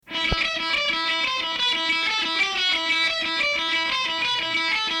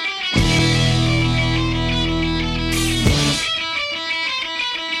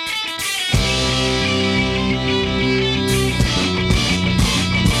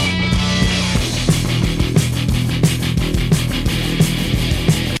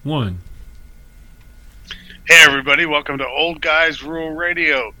1. Hey everybody, welcome to Old Guys Rural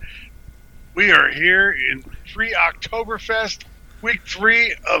Radio. We are here in pre-Oktoberfest, week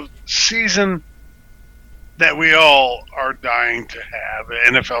 3 of season that we all are dying to have,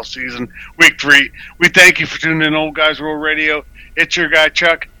 NFL season, week 3. We thank you for tuning in Old Guys Rural Radio. It's your guy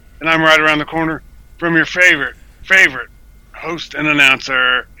Chuck, and I'm right around the corner from your favorite host and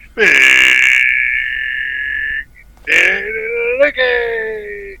announcer, Big Danny.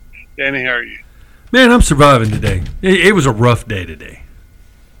 Danny, how are you? Man, I'm surviving today. It was a rough day today.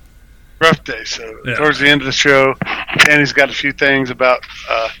 Rough day. So Towards the end of the show, Danny's got a few things about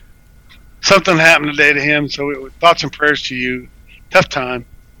something happened today to him. So thoughts and prayers to you. Tough time,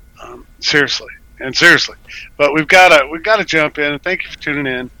 seriously. But we've got to jump in. And thank you for tuning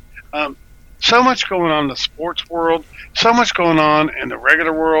in. So much going on in the sports world. So much going on in the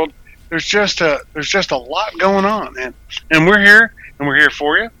regular world. There's just a lot going on, and we're here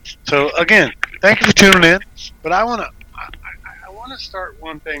for you. So again, thank you for tuning in. But I want to start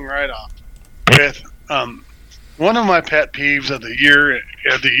one thing right off with one of my pet peeves of the year.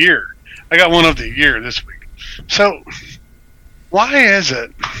 I got one of the year this week. So why is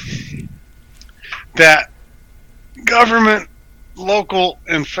it that government, local,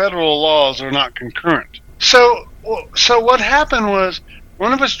 and federal laws are not concurrent? So what happened was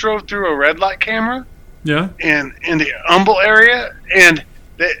one of us drove through a red light camera. Yeah. In the Humble area, and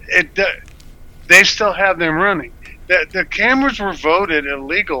they still have them running. The cameras were voted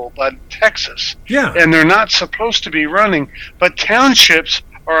illegal by Texas. Yeah. And they're not supposed to be running, but townships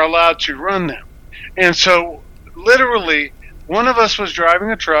are allowed to run them. And so, literally, one of us was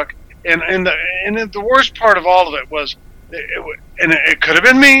driving a truck, and the worst part of all of it was, it could have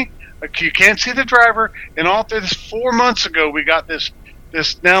been me. Like, you can't see the driver. And all through this 4 months ago, we got this.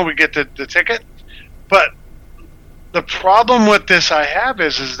 Now we get the ticket. But the problem with this I have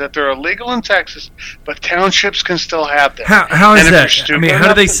is that they're illegal in Texas, but townships can still have them. How is that? I mean, how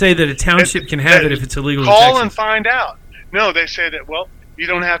do they say that a township can have it if it's illegal in Texas? Call and find out. No, they say that, well, you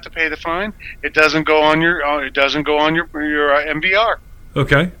don't have to pay the fine. It doesn't go on your MVR.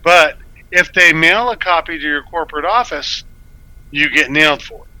 Okay. But if they mail a copy to your corporate office, you get nailed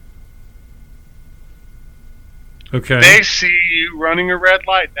for it. Okay. They see you running a red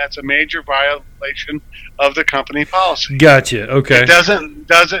light. That's a major violation of the company policy. Gotcha. Okay. It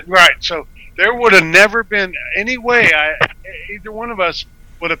doesn't right. So there would have never been any way either one of us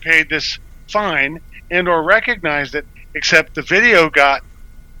would have paid this fine and or recognized it, except the video got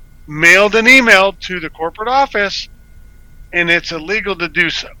mailed and emailed to the corporate office, and it's illegal to do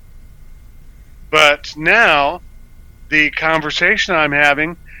so. But now the conversation I'm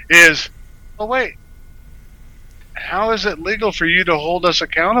having is, oh wait, how is it legal for you to hold us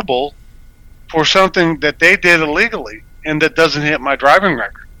accountable for something that they did illegally and that doesn't hit my driving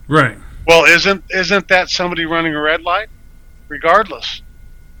record? Right. Well, isn't that somebody running a red light? Regardless,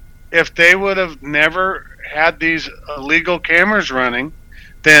 if they would have never had these illegal cameras running,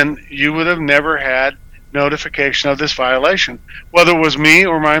 then you would have never had notification of this violation, whether it was me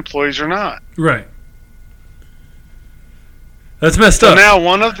or my employees or not. Right. That's messed up. So now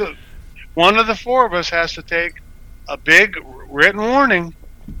one of the four of us has to take a big written warning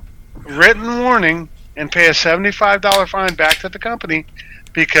and pay a $75 fine back to the company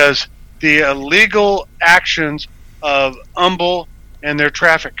because the illegal actions of Humble and their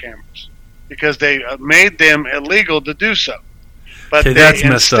traffic cameras, because they made them illegal to do so. But that's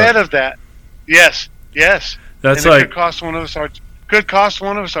messed up. Instead of that, yes, that's and like could cost one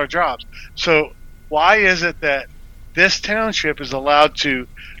of us our jobs. So why is it that this township is allowed to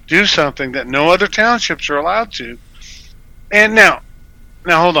do something that no other townships are allowed to? And now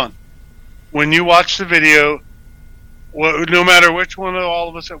hold on. When you watch the video, no matter which one of all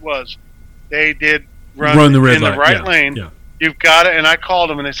of us it was, they did run the red in light. the right lane. Yeah. You've got to, and I called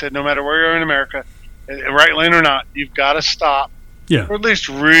them and they said, no matter where you're in America, right lane or not, you've got to stop. Yeah. Or at least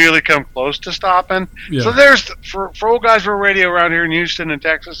really come close to stopping. Yeah. So there's, for Old Guys Rural Radio around here in Houston and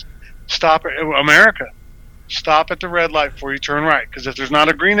Texas, stop at America. Stop at the red light before you turn right, because if there's not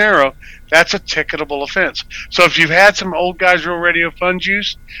a green arrow, that's a ticketable offense. So if you've had some Old Guys Rural Radio fun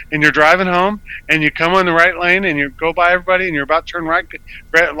juice and you're driving home and you come on the right lane and you go by everybody and you're about to turn right,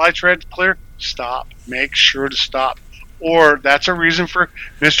 lights red, clear, stop. Make sure to stop. Or that's a reason for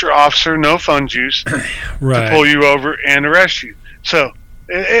Mr. Officer No Fun Juice right. to pull you over and arrest you. So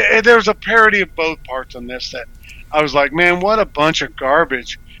there's a parody of both parts on this that I was like, man, what a bunch of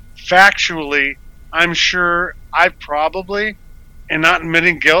garbage. Factually, I'm sure I probably, and not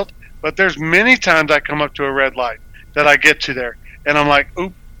admitting guilt, but there's many times I come up to a red light that I get to there, and I'm like,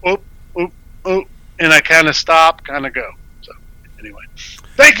 oop, oop, oop, oop, and I kind of stop, kind of go. So Anyway,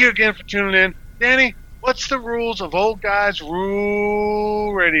 thank you again for tuning in. Danny, what's the rules of Old Guys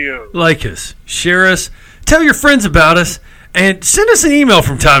Rule Radio? Like us, share us, tell your friends about us, and send us an email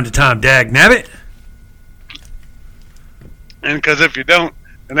from time to time, dag nabbit. And because if you don't,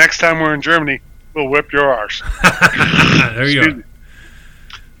 the next time we're in Germany, we'll whip your arse. There you go.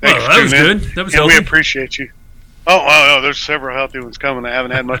 Well, that was good. That was healthy. We appreciate you. Oh, there's several healthy ones coming. I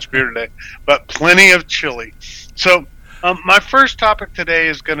haven't had much beer today, but plenty of chili. So my first topic today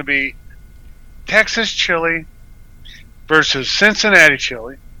is going to be Texas chili versus Cincinnati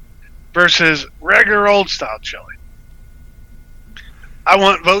chili versus regular old-style chili. I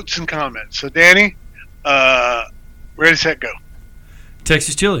want votes and comments. So, Danny, ready, set, go.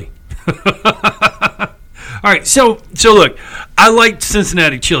 Texas chili. All right, so look, I like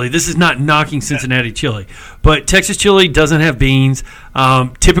Cincinnati chili. This is not knocking Cincinnati chili, but Texas chili doesn't have beans.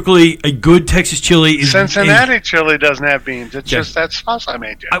 Typically, a good Texas chili is Cincinnati chili doesn't have beans. It's just that sauce I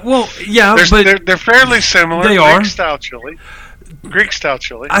made you. But they're fairly similar. They are Greek-style chili.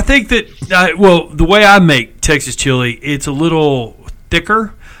 I think that the way I make Texas chili, it's a little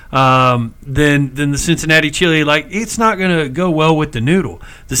thicker than the Cincinnati chili. Like, it's not going to go well with the noodle.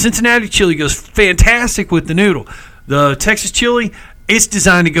 The Cincinnati chili goes fantastic with the noodle. The Texas chili, it's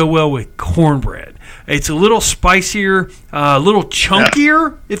designed to go well with cornbread. It's a little spicier, a little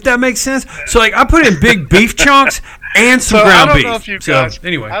chunkier, if that makes sense. So, like, I put in big beef chunks and some ground beef. I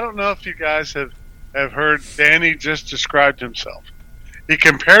don't know if you guys have heard Danny just described himself. He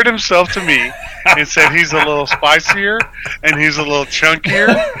compared himself to me and said he's a little spicier and he's a little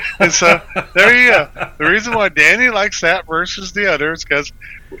chunkier. And so there you go. The reason why Danny likes that versus the other is because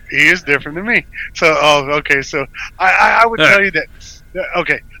he is different than me. So, okay. So I would tell you that,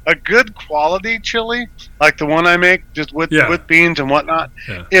 okay, a good quality chili, like the one I make just with beans and whatnot,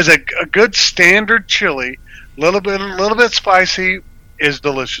 is a good standard chili, a little bit spicy, is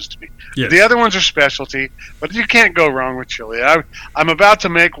delicious to me. Yes. The other ones are specialty, but you can't go wrong with chili. I'm about to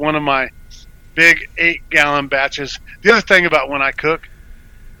make one of my big 8-gallon batches. The other thing about when I cook,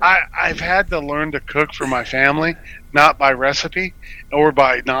 I've had to learn to cook for my family, not by recipe or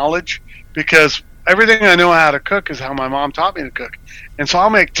by knowledge, because everything I know how to cook is how my mom taught me to cook. And so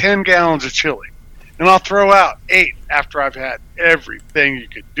I'll make 10 gallons of chili, and I'll throw out 8 after I've had everything you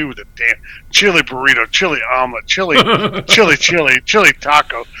could do with a damn chili burrito, chili omelet, chili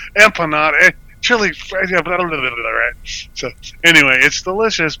taco, empanada, chili. So anyway, it's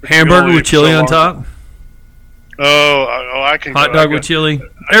delicious. Hamburger with chili on top. I can. Hot dog with chili.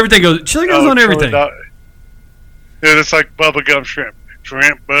 Everything goes. Chili goes on everything. Dude, it's like bubblegum shrimp.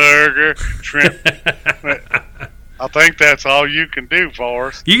 Shrimp burger, shrimp. I think that's all you can do for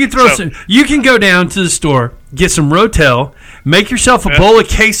us. You can You can go down to the store, get some Rotel, make yourself a bowl of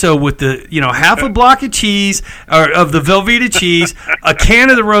queso with the half a block of cheese or of the Velveeta cheese, a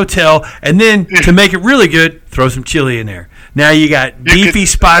can of the Rotel, and then to make it really good, throw some chili in there. Now you got beefy,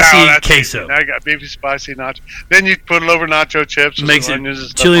 spicy queso. Now you got beefy, spicy nacho. Then you put it over nacho chips. Makes it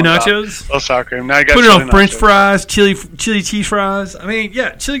chili nachos. Oh, sour cream. Now you got put it on French fries, chili cheese fries. I mean,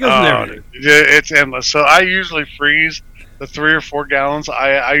 chili goes with everything. It's endless. So I usually freeze the 3 or 4 gallons.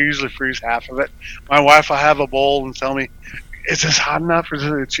 I usually freeze half of it. My wife will have a bowl and tell me, is this hot enough?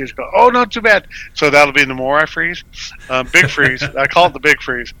 Or she'll go, oh, not too bad. So that'll be the more I freeze. Big freeze. I call it the big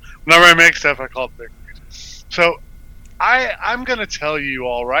freeze. Whenever I make stuff, I call it the big freeze. So I'm going to tell you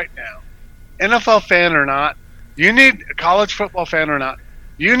all right now, NFL fan or not, college football fan or not,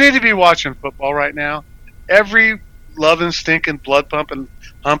 you need to be watching football right now. Every loving, stinking, blood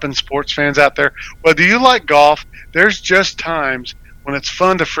pumping sports fans out there, whether you like golf, there's just times when it's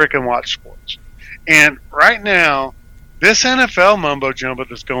fun to frickin' watch sports. And right now, this NFL mumbo jumbo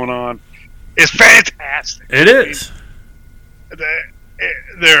that's going on is fantastic. It is.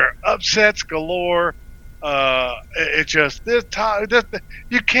 There are upsets galore. It just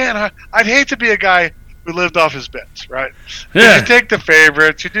you can't. I'd hate to be a guy who lived off his bets, right? Yeah. You take the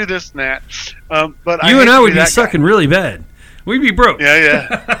favorites, you do this and that. But you and I would be sucking really bad. We'd be broke.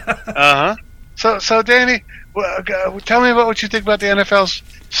 Yeah. So Danny, tell me about what you think about the NFL's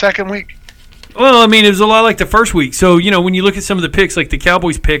second week. Well, I mean, it was a lot like the first week. So, when you look at some of the picks, like the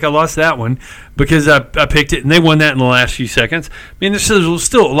Cowboys pick, I lost that one because I picked it, and they won that in the last few seconds. I mean, there's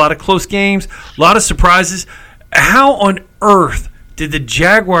still a lot of close games, a lot of surprises. How on earth did the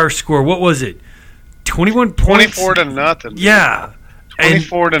Jaguars score? What was it? 21 points? 24-0. Yeah.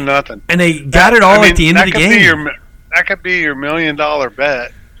 24-0. And they got it all at the end of the game. That could be your $1 million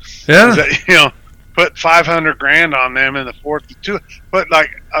bet. Yeah. That, put $500,000 on them in the fourth. Put like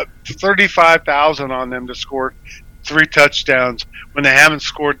 35,000 on them to score 3 touchdowns when they haven't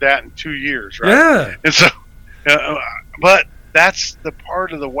scored that in 2 years, right? Yeah. And so, but that's the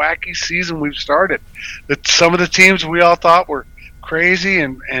part of the wacky season we've started. That some of the teams we all thought were crazy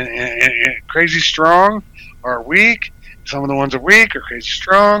and crazy strong are weak. Some of the ones are weak or crazy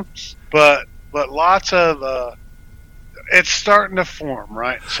strong, but lots of it's starting to form,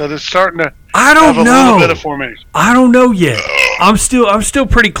 right? So they're starting to. I don't have a know. little bit of formation. I don't know yet. I'm still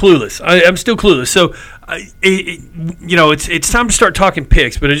pretty clueless. I'm still clueless. So, it's time to start talking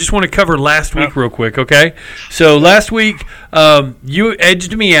picks. But I just want to cover last week real quick, okay? So last week, you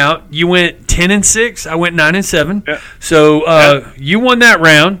edged me out. You went 10-6. I went 9-7. Yeah. So you won that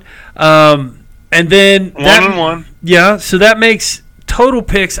round, and then 1-1. Yeah. So that makes total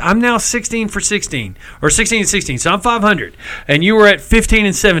picks. I'm now 16 for 16, or 16-16. So I'm 500, and you were at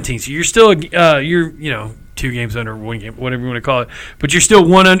 15-17. So you're still you're 2 games under, 1 game, whatever you want to call it. But you're still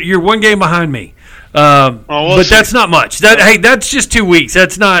you're 1 game behind me. But that's not much. That's just 2 weeks.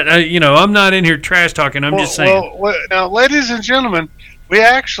 That's not. I'm not in here trash talking. I'm just saying. Well, now, ladies and gentlemen, we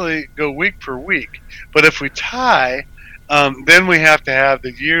actually go week per week. But if we tie, then we have to have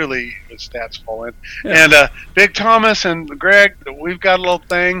the yearly stats fall in. Yeah. And Big Thomas and Greg, we've got a little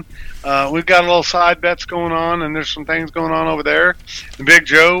thing. We've got a little side bets going on, and there's some things going on over there. And Big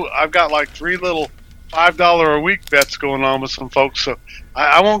Joe, I've got like 3 little $5 a week bets going on with some folks. So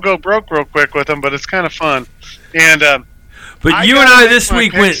I won't go broke real quick with them, but it's kind of fun. And but you and I this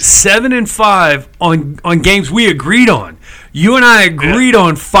week went 7-5 on games we agreed on. You and I agreed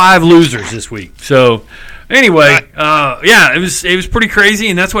on 5 losers this week. So. Anyway, it was pretty crazy,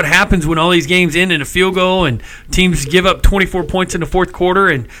 and that's what happens when all these games end in a field goal and teams give up 24 points in the fourth quarter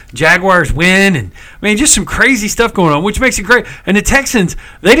and Jaguars win. And I mean, just some crazy stuff going on, which makes it great. And the Texans,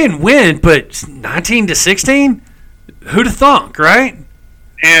 they didn't win, but 19-16, who'd have thunk, right?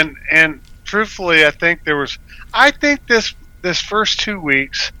 And truthfully, I think this first 2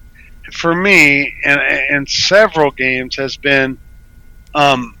 weeks for me and several games has been.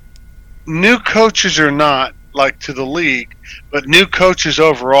 New coaches or not, like to the league, but new coaches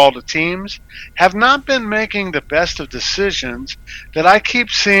overall to teams have not been making the best of decisions. That I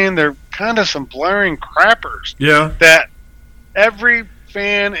keep seeing they're kind of some blaring crappers. Yeah. That every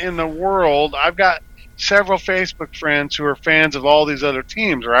fan in the world, I've got several Facebook friends who are fans of all these other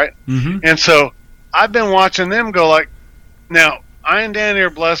teams, right? Mm-hmm. And so I've been watching them go like, now, I and Danny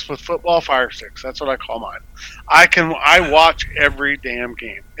are blessed with football fire sticks. That's what I call mine. I watch every damn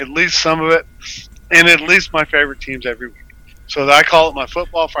game, at least some of it, and at least my favorite teams every week. So I call it my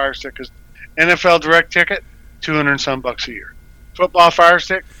football fire stick. Because NFL direct ticket, $200 and some bucks a year. Football fire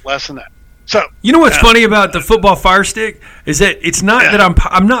stick, less than that. So you know what's funny about the football fire stick is that it's not that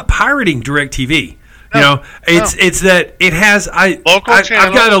I'm not pirating DirecTV. It's that it has I've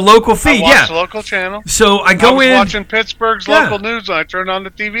got a local feed. I watch a local channel. So I was watching Pittsburgh's local news when I turned on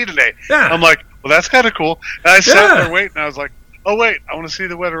the TV today. Yeah. I'm like, well, that's kind of cool. And I sat there waiting. I was like, oh wait, I want to see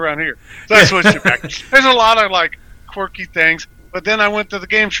the weather around here. So I switched it back. There's a lot of like quirky things. But then I went to the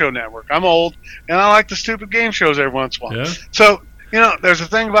Game Show Network. I'm old, and I like the stupid game shows every once in a while. Yeah. So there's a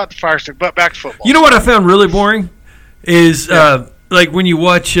thing about the fire stick. But back to football. You know what I found really boring is. Like when you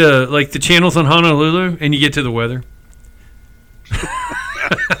watch like the channels on Honolulu and you get to the weather.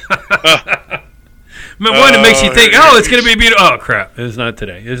 One, it makes you think, it's going to be beautiful. Oh, crap. It's not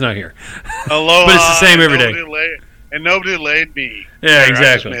today. It's not here. Aloha, but it's the same every day. Nobody laid me. Yeah,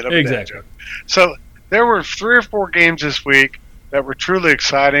 exactly. Exactly. So there were 3 or 4 games this week that were truly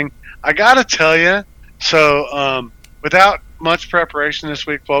exciting. I got to tell you, so without much preparation this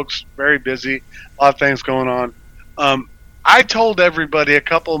week, folks, very busy, a lot of things going on. I told everybody a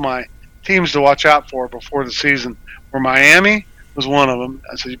couple of my teams to watch out for before the season were Miami was one of them.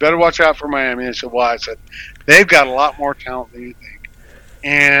 I said, you better watch out for Miami. They said, why? I said, they've got a lot more talent than you think.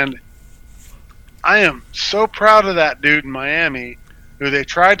 And I am so proud of that dude in Miami who they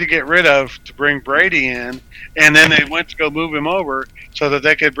tried to get rid of to bring Brady in, and then they went to go move him over so that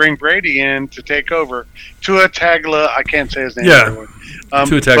they could bring Brady in to take over. Tua Tagovailoa, I can't say his name. Yeah,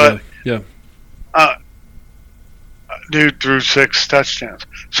 Tua Tagovailoa, yeah. Dude threw 6 touchdowns.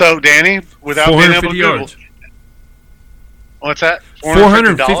 So, Danny, without being able to Google, what's that?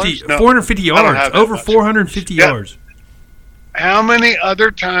 450 yards. Over 450 yards. How many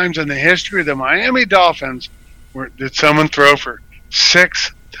other times in the history of the Miami Dolphins did someone throw for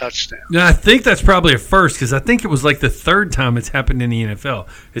 6 touchdowns? Yeah, I think that's probably a first because I think it was like the 3rd time it's happened in the NFL.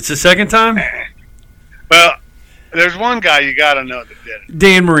 It's the 2nd time? Well, there's one guy you got to know that did it.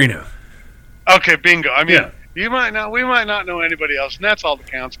 Dan Marino. Okay, bingo. I mean, we might not know anybody else, and that's all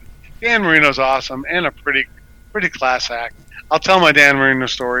that counts. Dan Marino's awesome and a pretty class act. I'll tell my Dan Marino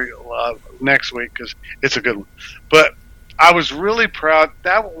story next week because it's a good one. But I was really proud.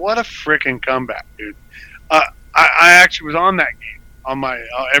 What a freaking comeback, dude! I actually was on that game, on my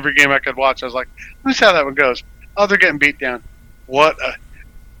every game I could watch. I was like, let me see how that one goes. Oh, they're getting beat down.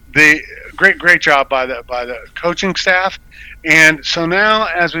 The great job by the coaching staff. And so now,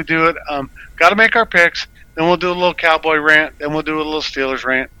 as we do it, got to make our picks. Then we'll do a little Cowboy rant. Then we'll do a little Steelers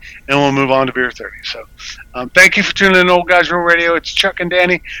rant, and we'll move on to Beer 30. So, thank you for tuning in to Old Guys Rule Radio. It's Chuck and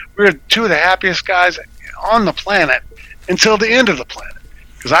Danny. We're two of the happiest guys on the planet until the end of the planet.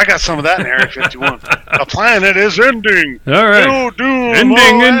 Because I got some of that in Area 51. The planet is ending. All right.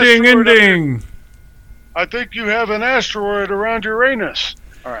 Ending. I think you have an asteroid around Uranus.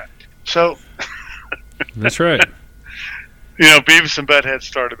 All right. So. That's right. Beavis and Butthead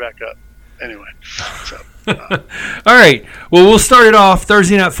started back up. Anyway. So. All right. Well, we'll start it off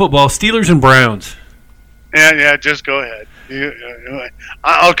Thursday Night Football, Steelers and Browns. Yeah, just go ahead.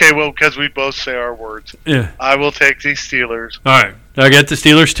 Okay, well, because we both say our words. Yeah. I will take these Steelers. All right. I got the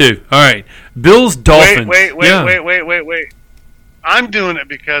Steelers, too. All right. Bills, Dolphins. Wait. I'm doing it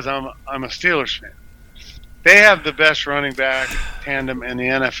because I'm a Steelers fan. They have the best running back tandem in the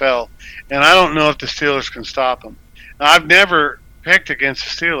NFL, and I don't know if the Steelers can stop them. Now, I've never picked against the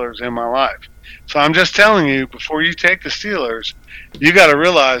Steelers in my life. So I'm just telling you, before you take the Steelers, you got to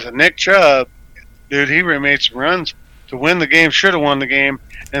realize that Nick Chubb, dude, he made some runs to win the game, should have won the game,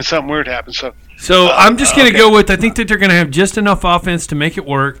 and something weird happened. So I'm just going to go with, I think that they're going to have just enough offense to make it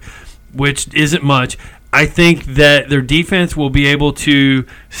work, which isn't much. I think that their defense will be able to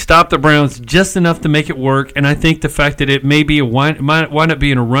stop the Browns just enough to make it work, and I think the fact that it may be might wind up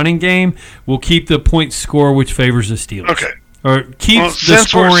being a running game will keep the point score, which favors the Steelers. Okay. Or keeps the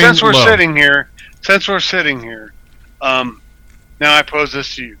scoring since we're low. sitting here, now I pose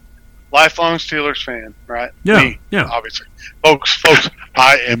this to you. Lifelong Steelers fan, right? Yeah, Me, yeah. Obviously. Folks,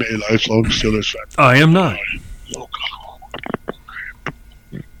 I am a lifelong Steelers fan. I am not.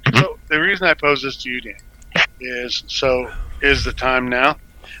 So the reason I pose this to you, Dan, is the time now?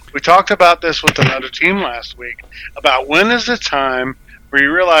 We talked about this with another team last week, about when is the time where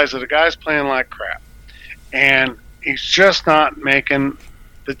you realize that a guy's playing like crap, and he's just not making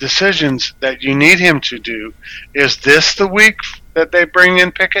the decisions that you need him to do. Is this the week that they bring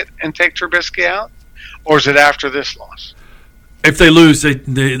in Pickett and take Trubisky out, or is it after this loss? If they lose, they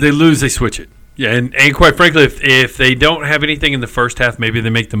lose, they switch it. Yeah, and quite frankly, if they don't have anything in the first half, maybe they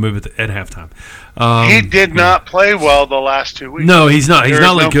make the move at halftime. He did not play well the last 2 weeks. No, he's not. He's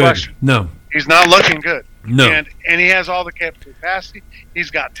not looking good. Question. No. He's not looking good. No. And he has all the capacity. He's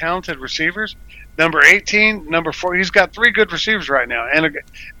got talented receivers. Number 18, number 4, he's got 3 good receivers right now.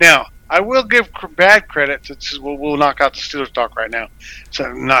 Now, I will give bad credit to, we'll knock out the Steelers talk right now,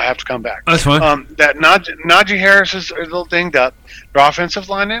 so not have to come back. That's fine. That Najee Harris is a little dinged up. Their offensive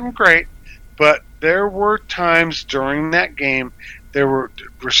line isn't great, but there were times during that game there were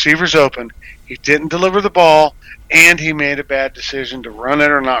receivers open. He didn't deliver the ball, and he made a bad decision to run it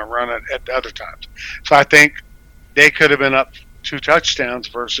or not run it at the other times. So I think they could have been up 2 touchdowns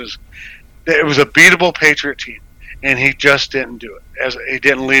versus it was a beatable Patriot team, and he just didn't do it. As he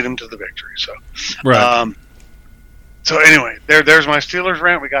didn't lead them to the victory. So, right. So anyway, there's my Steelers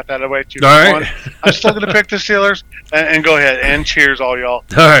rant. We got that away too. All right. I'm still going to pick the Steelers, and go ahead and cheers, all y'all.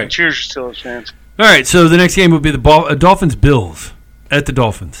 All right. And cheers, Steelers fans. All right. So the next game would be the Dolphins Bills at the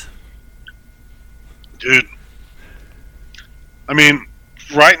Dolphins. Dude, I mean,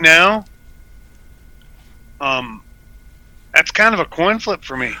 right now, that's kind of a coin flip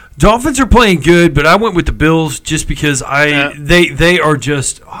for me. Dolphins are playing good, but I went with the Bills just because they are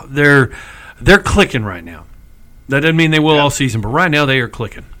just they're clicking right now. That doesn't mean they will all season, but right now they are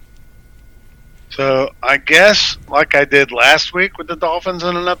clicking. So I guess like I did last week with the Dolphins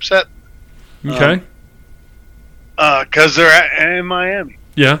in an upset. Okay. Because they're in Miami.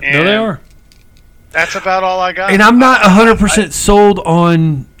 Yeah, no, they are. That's about all I got. And I'm not 100% sold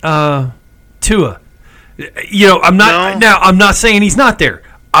on Tua. I'm not. Now, I'm not saying he's not there.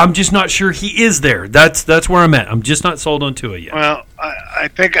 I'm just not sure he is there. That's where I'm at. I'm just not sold on Tua yet. Well, I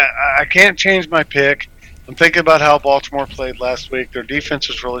think I can't change my pick. I'm thinking about how Baltimore played last week. Their defense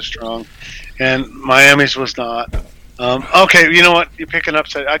was really strong, and Miami's was not. Okay, you know what? You pick an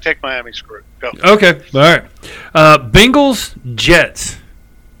upset. I take Miami. Screw it. Go. Okay, all right. Bengals, Jets.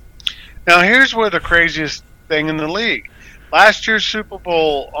 Now, here's where the craziest thing in the league. Last year's Super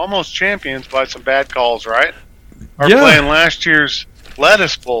Bowl almost champions by some bad calls, right? Are playing last year's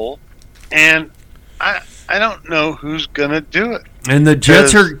Lettuce Bowl, and I don't know who's going to do it. And the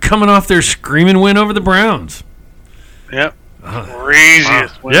Jets are coming off their screaming win over the Browns. Yep.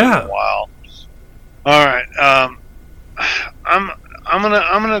 Craziest win in a while. All right. I'm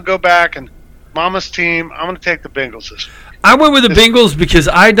gonna go back and Mama's team. I'm gonna take the Bengals this week. I went with the Bengals because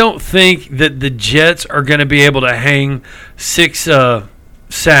I don't think that the Jets are going to be able to hang 6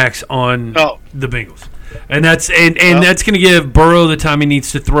 sacks on the Bengals. And that's that's going to give Burrow the time he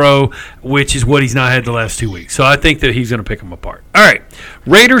needs to throw, which is what he's not had the last 2 weeks. So I think that he's going to pick them apart. All right,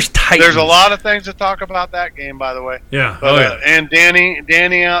 Raiders Titans. There's a lot of things to talk about that game, by the way. Yeah. But, and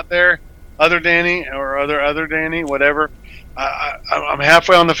Danny out there, other Danny or other Danny, whatever. I'm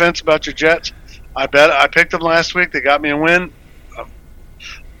halfway on the fence about your Jets. I picked them last week. They got me a win.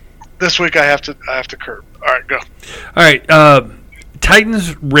 This week I have to curb. All right, go. All right,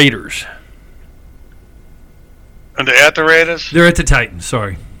 Titans Raiders. And they're at the Raiders? They're at the Titans,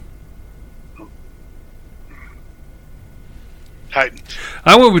 sorry. Titans.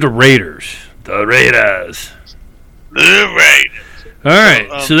 I went with the Raiders. The Raiders. All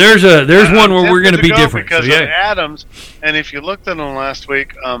right, so there's one where we're going to be different. Because of Adams, and if you looked at them last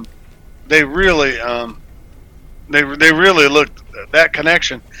week, they really looked that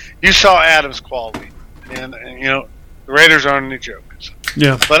connection. You saw Adams' quality, and the Raiders aren't any joke. So.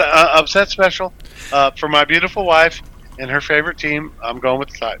 Yeah. But upset special for my beautiful wife and her favorite team. I'm going with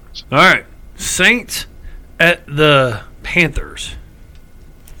the Titans. All right, Saints at the Panthers.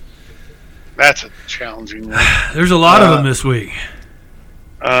 That's a challenging one. There's a lot of them this week.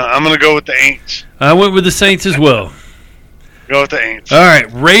 I'm going to go with the Aints. I went with the Saints as well. Go with the Aints. All right,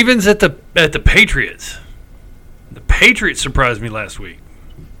 Ravens at the Patriots. The Patriots surprised me last week.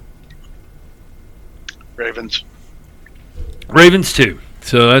 Ravens too.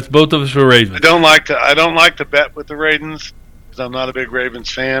 So that's both of us for Ravens. I don't like to bet with the Ravens because I'm not a big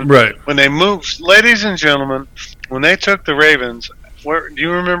Ravens fan. Right. When they moved, ladies and gentlemen, when they took the Ravens, where do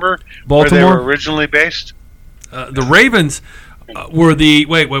you remember Baltimore? where they were originally based? The Ravens were the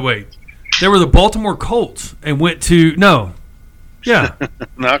wait. They were the Baltimore Colts and went to Not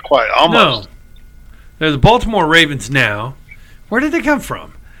quite. Almost. No. They're the Baltimore Ravens now. Where did they come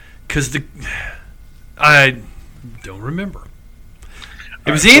from? Because I don't remember. It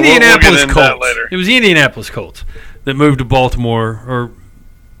was the Indianapolis Colts. It was the Indianapolis Colts that moved to Baltimore or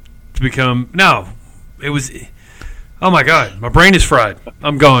to become. No, it was. Oh my God, my brain is fried.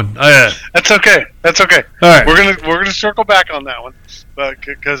 I'm gone. That's okay. All right, we're gonna circle back on that one, but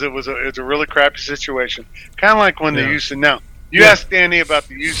because it's a really crappy situation, kind of like when the Houston. Now you asked Danny about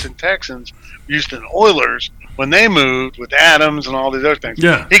the Houston Texans, Houston Oilers when they moved with Adams and all these other things.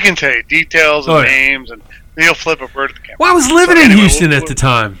 Yeah, he can tell you details and names and. He'll flip a bird at the camera. Well, I was living in Houston at the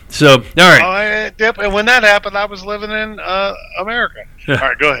time. So, all right. And when that happened, I was living in America. All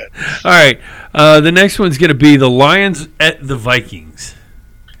right, go ahead. All right. The next one's going to be the Lions at the Vikings.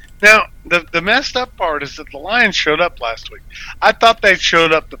 Now, the messed up part is that the Lions showed up last week. I thought they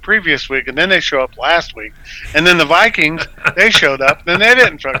showed up the previous week, and then they show up last week. And then the Vikings, they showed up, and then they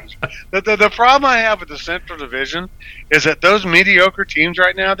didn't. The problem I have with the Central Division is that those mediocre teams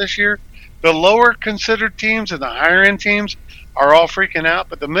right now this year, the lower considered teams and the higher end teams are all freaking out,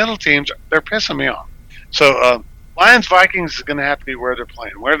 but the middle teams, they're pissing me off. So Lions Vikings is going to have to be where they're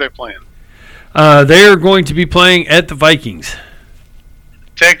playing. Where are they playing? They are going to be playing at the Vikings.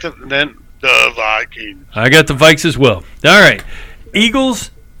 Take the Vikings. I got the Vikes as well. All right, Eagles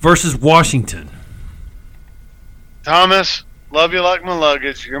versus Washington. Thomas, love you like my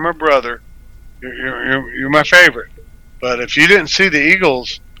luggage. You're my brother. You're my favorite. But if you didn't see the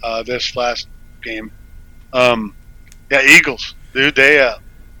Eagles this last game, Eagles, dude,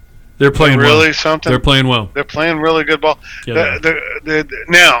 they're playing really well. Something. They're playing well. They're playing really good ball. Yeah,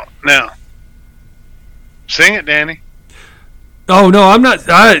 now, sing it, Danny. Oh no, I'm not.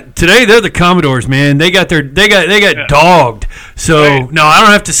 Today they're the Commodores, man. They got dogged. So no, I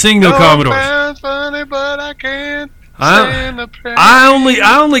don't have to sing no Commodores. Sounds funny, but I can't.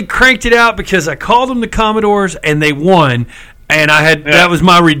 I only cranked it out because I called them the Commodores and they won. And that was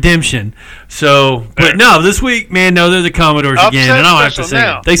my redemption. So, but no, this week, man, no, they're the Commodores again, and I don't have to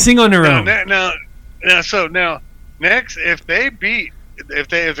sing. They sing on their own. Now, next, if the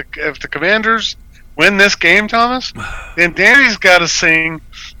Commanders win this game, Thomas, then Danny's got to sing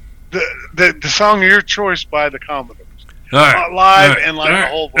the song of your choice by the Commodores. All right. Live and like a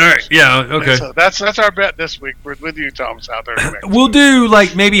whole voice. All right, yeah, okay. So that's our bet this week with you, Thomas, out there. We'll do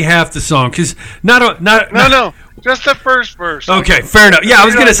like maybe half the song because no, just the first verse. Okay, fair enough. Yeah, I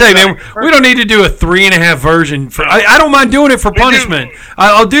was gonna say, man, we don't need to do a 3.5 version. I don't mind doing it for punishment.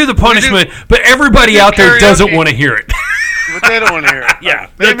 I'll do the punishment, but everybody out there doesn't want to hear it. But they don't want to hear it. Yeah,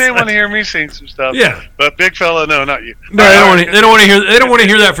 they may want to hear me sing some stuff. Yeah, but big fella, no, not you. No, they don't want to hear. They don't want to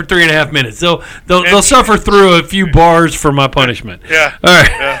hear that for 3.5 minutes. They'll suffer through a few bars for my punishment. Yeah. All right.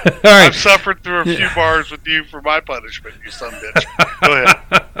 Yeah. All right. I've suffered through a few bars with you for my punishment. You son of a bitch. Go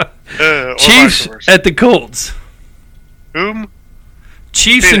ahead. Chiefs at the Colts. Whom?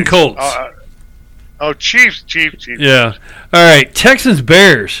 Chiefs Phoenix. and Colts. Chiefs. Yeah. All right. Texans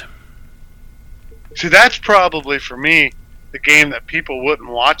Bears. See, that's probably for me the game that people wouldn't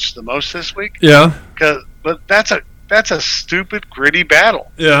watch the most this week. Yeah. But that's a stupid, gritty battle.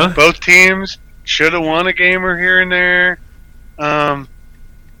 Yeah. Both teams should have won a game or here and there.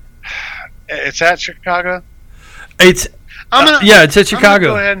 It's at Chicago. It's at Chicago. I'm gonna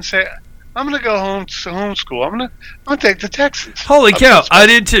go ahead and say I'm gonna go homeschool. I'm gonna take the Texans. Holy cow! I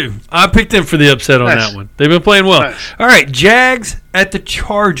did too. I picked them for the upset on that one. They've been playing well. Nice. All right, Jags at the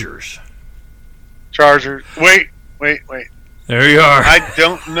Chargers. Chargers. Wait. There you are. I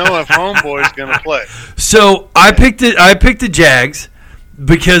don't know if Homeboy's going to play. So I picked it. I picked the Jags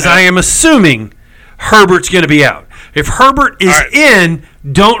because I am assuming Herbert's going to be out. If Herbert is in,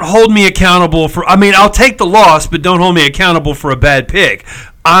 don't hold me accountable for. I mean, I'll take the loss, but don't hold me accountable for a bad pick.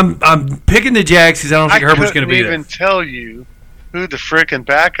 I'm picking the Jags because I don't think Herbert's going to be there. I couldn't even tell you who the frickin'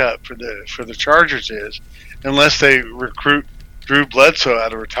 backup for the Chargers is, unless they recruit Drew Bledsoe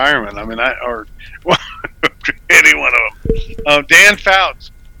out of retirement. I mean, or any one of them. Dan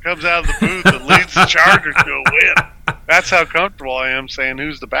Fouts comes out of the booth and leads the Chargers to a win. That's how comfortable I am saying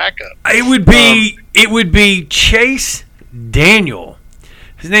who's the backup. It would be Chase Daniel.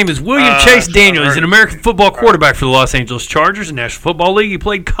 His name is William Chase Daniel. He's an American football quarterback for the Los Angeles Chargers in the National Football League. He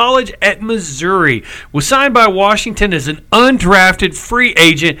played college at Missouri. Was signed by Washington as an undrafted free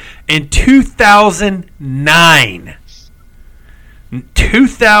agent in 2009.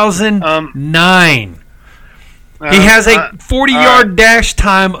 2009. He has a 40-yard dash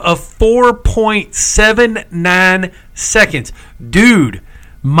time of 4.79 seconds. Dude,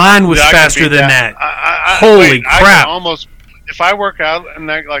 mine was faster than that. Holy crap. If I work out in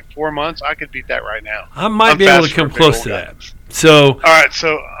like 4 months, I could beat that right now. I might be able to come close to that. So, all right,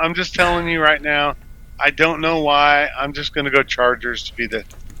 so I'm just telling you right now, I don't know why. I'm just going to go Chargers to be the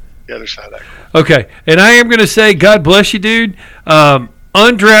other side of that coin. Okay, and I am going to say, God bless you, dude.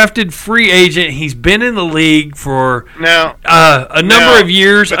 Undrafted free agent. He's been in the league for a number of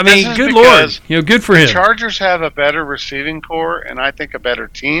years. I mean, good Lord, good for him. The Chargers have a better receiving core, and I think a better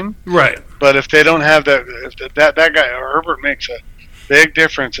team. Right. But if they don't have that, that guy Herbert makes a big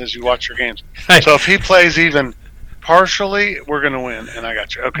difference as you watch your games. Hey. So if he plays even partially, we're going to win, and I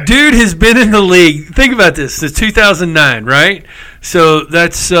got you. Okay. Dude has been in the league. Think about this. Since 2009, right? So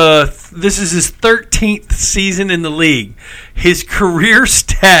that's this is his 13th season in the league. His career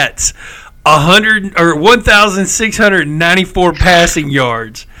stats: 1,694 passing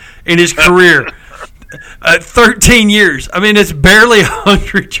yards in his career. 13 years. I mean, it's barely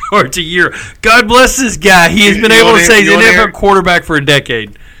 100 yards a year. God bless this guy. He has been able to say he's an NFL quarterback for a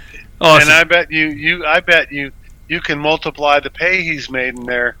decade. Awesome. And I bet you can multiply the pay he's made in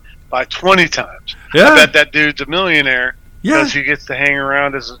there by 20 times. Yeah. I bet that dude's a millionaire because he gets to hang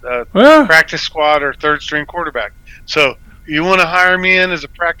around as a practice squad or third-string quarterback. So you want to hire me in as a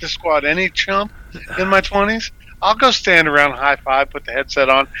practice squad any chump in my 20s? I'll go stand around high five, put the headset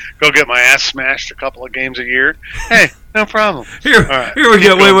on, go get my ass smashed a couple of games a year. Hey, no problem. Here we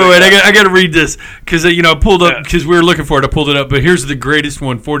go. Wait. I got to read this because I pulled up because we were looking for it. I pulled it up, but here's the greatest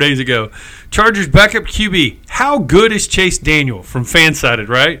one 4 days ago. Chargers backup QB. How good is Chase Daniel from Fansided?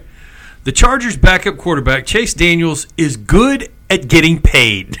 Right. The Chargers backup quarterback Chase Daniels is good at getting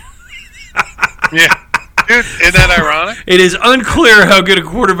paid. Yeah. Dude, isn't that ironic? It is unclear how good a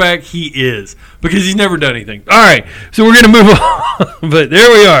quarterback he is because he's never done anything. All right, so we're going to move on, but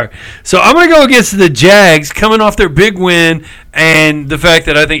there we are. So I'm going to go against the Jags coming off their big win and the fact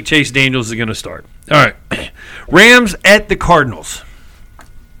that I think Chase Daniels is going to start. All right, Rams at the Cardinals.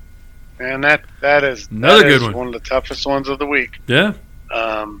 Man, that is another good one. One of the toughest ones of the week. Yeah.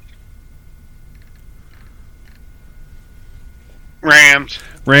 Rams.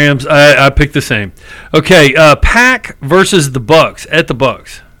 I picked the same. Okay, Pack versus the Bucks at the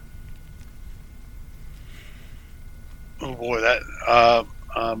Bucks. Oh boy, that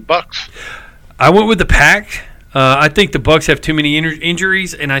Bucks. I went with the Pack. I think the Bucks have too many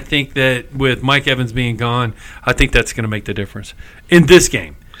injuries, and I think that with Mike Evans being gone, I think that's going to make the difference in this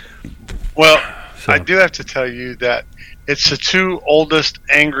game. Well, I do have to tell you that it's the two oldest,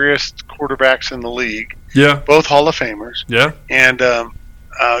 angriest quarterbacks in the league. Yeah, both Hall of Famers. Yeah, and do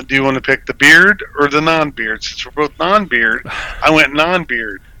you want to pick the beard or the non-beard? Since we're both non-beard, I went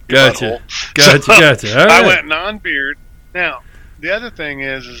non-beard. Gotcha. All right. I went non-beard. Now, the other thing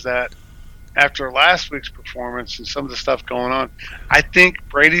is that after last week's performance and some of the stuff going on, I think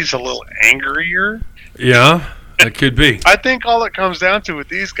Brady's a little angrier. Yeah, that could be. I think all it comes down to with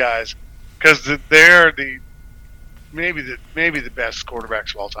these guys, because they're the maybe the best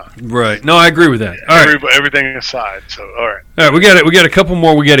quarterbacks of all time. Right. No, I agree with that. All right. Everything aside. So all right. All right. We got a couple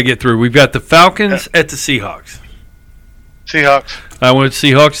more we got to get through. We've got the Falcons at the Seahawks. Seahawks. I went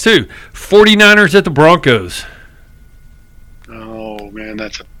Seahawks too. 49ers at the Broncos. Oh man,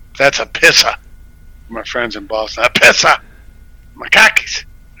 that's a pisser. My friends in Boston, a pisser. My khakis.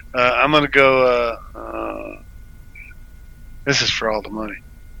 I'm gonna go. This is for all the money.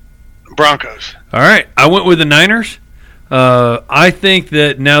 Broncos. All right, I went with the Niners. I think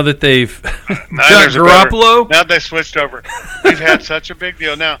that now that they've got Garoppolo, now they switched over. We've had such a big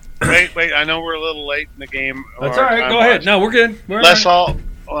deal. Now, wait. I know we're a little late in the game. That's all right. Go ahead. No, we're good. Let's all.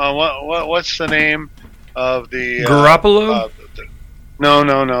 What's the name of the Garoppolo?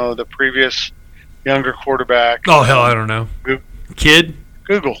 No. The previous younger quarterback. Oh hell, I don't know. Kid.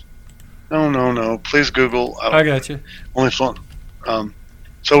 Google. No. Please Google. I got you. Only fun.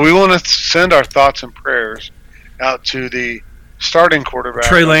 So we want to send our thoughts and prayers out to the starting quarterback,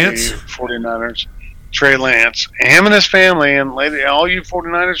 Trey Lance, of the 49ers, Trey Lance, him and his family, and all you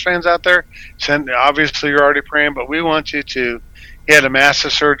 49ers fans out there. Obviously, you're already praying, but we want you to. He had a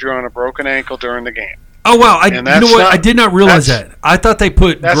massive surgery on a broken ankle during the game. Oh wow! You know what? I did not realize that. I thought they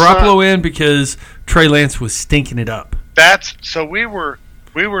put Garoppolo in because Trey Lance was stinking it up. So we were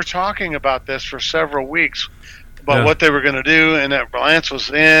talking about this for several weeks about what they were going to do, and that Lance was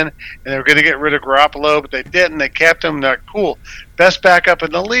in, and they were going to get rid of Garoppolo, but they didn't. They kept him. They're cool, best backup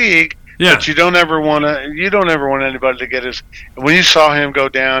in the league. Yeah. But you don't ever want anybody to get his. When you saw him go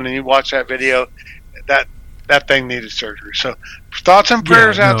down and you watch that video, that thing needed surgery. So thoughts and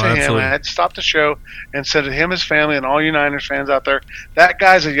prayers out to him. I had to stop the show and said to him, his family, and all you Niners fans out there, that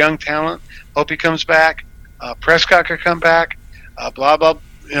guy's a young talent. Hope he comes back. Prescott could come back. Blah blah.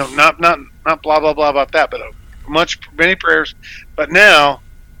 Not blah blah blah about that, but many prayers. But now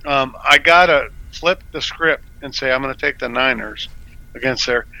I gotta flip the script and say I'm going to take the Niners against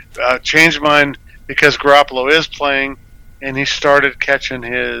their change mine because Garoppolo is playing and he started catching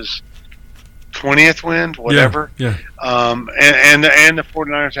his 20th win, whatever. Yeah. And the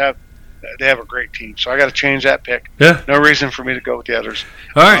 49ers have a great team, so I got to change that pick. Yeah. No reason for me to go with the others.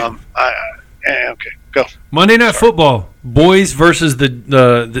 All right. Okay, go. Monday Night Football: boys versus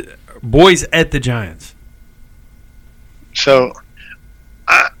the boys at the Giants. So,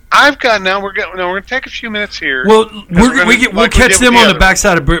 I've got now. We're going to take a few minutes here. Well, we'll catch them on the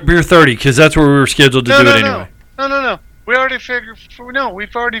backside of Beer 30 because that's where we were scheduled to do it anyway. No. We already figured.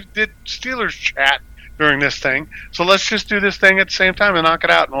 We've already did Steelers chat during this thing. So let's just do this thing at the same time and knock it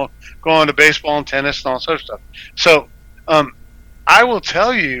out, and we'll go on to baseball and tennis and all sorts of stuff. So, I will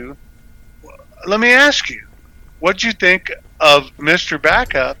tell you. Let me ask you, what did you think of Mr.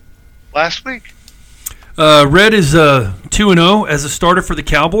 Backup last week? Red is 2-0 as a starter for the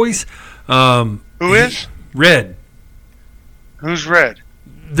Cowboys. Who is? Red. Who's Red?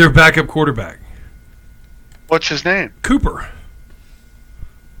 Their backup quarterback. What's his name? Cooper.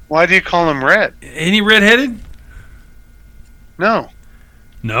 Why do you call him Red? Ain't he redheaded? No.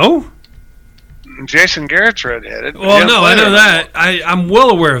 No? Jason Garrett's redheaded. Well, no, I know that. I'm well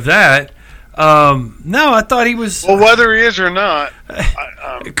aware of that. No, I thought he was. Well, whether he is or not,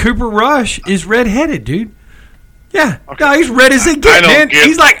 Cooper Rush is redheaded, dude. Yeah, okay. No, he's red as they get, man.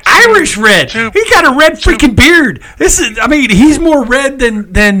 He's like Irish red. He got a red freaking beard. He's more red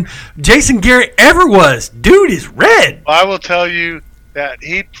than Jason Garrett ever was. Dude is red. Well, I will tell you that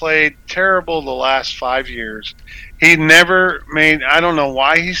he played terrible the last 5 years. He never made. I don't know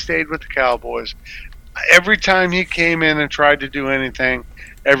why he stayed with the Cowboys. Every time he came in and tried to do anything,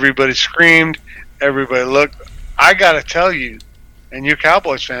 everybody screamed. Everybody looked. I got to tell you, and you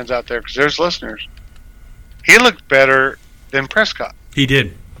Cowboys fans out there, because there's listeners, he looked better than Prescott. He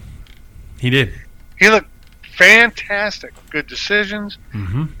did. He looked fantastic. Good decisions.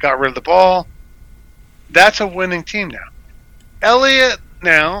 Mm-hmm. Got rid of the ball. That's a winning team now. Elliott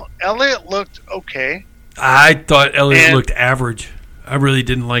looked okay. I thought Elliott looked average. I really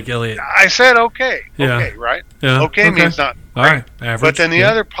didn't like Elliott. I said okay. Yeah. Okay, right? Yeah. Okay means not all right. Average. But then the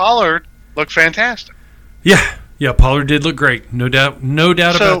other Pollard looked fantastic. Yeah. Pollard did look great. No doubt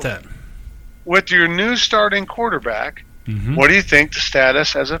about that. With your new starting quarterback, mm-hmm. What do you think the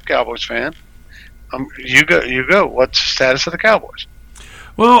status as a Cowboys fan? You go. What's the status of the Cowboys?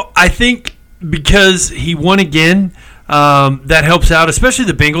 Well, I think because he won again, that helps out, especially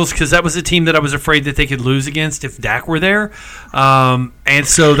the Bengals, because that was a team that I was afraid that they could lose against if Dak were there. And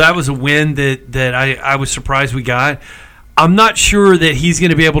so that was a win that I was surprised we got. I'm not sure that he's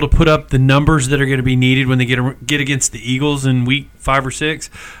going to be able to put up the numbers that are going to be needed when they get against the Eagles in week 5 or 6.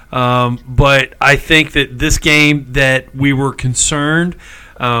 But I think that this game that we were concerned,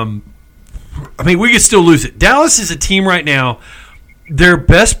 I mean, we could still lose it. Dallas is a team right now, their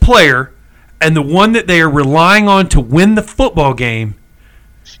best player and the one that they are relying on to win the football game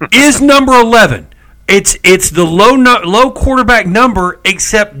is number 11. It's the low quarterback number,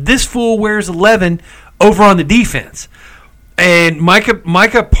 except this fool wears 11 over on the defense. And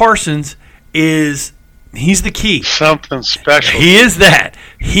Micah Parsons he's the key. Something special. He is that.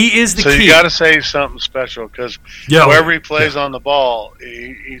 He is the key. So you got to say something special because whoever he plays on the ball,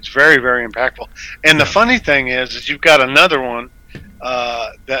 he's very, very impactful. And the funny thing is you've got another one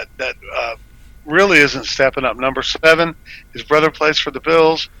that really isn't stepping up. Number 7, his brother plays for the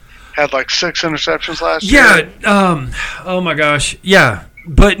Bills. Had like 6 interceptions last year. Yeah. Oh my gosh. Yeah.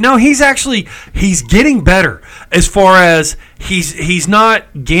 But no, he's getting better as far as he's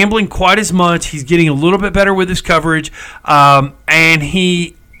not gambling quite as much. He's getting a little bit better with his coverage, and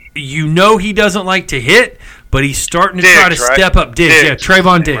he doesn't like to hit, but he's starting to try to step up. Diggs, yeah,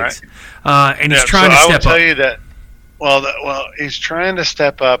 Trayvon Diggs, right. And he's trying to step up. I will tell you that. Well, he's trying to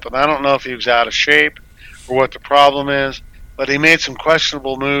step up, and I don't know if he was out of shape or what the problem is. But he made some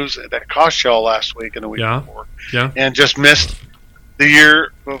questionable moves that cost y'all last week and the week before, and just missed the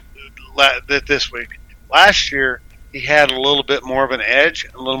year this week. Last year, he had a little bit more of an edge,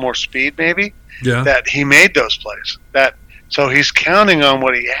 a little more speed, maybe. Yeah. That he made those plays. So he's counting on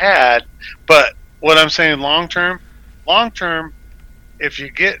what he had. But what I'm saying, long term, if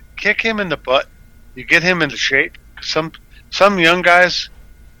you kick him in the butt, you get him into shape. Some young guys,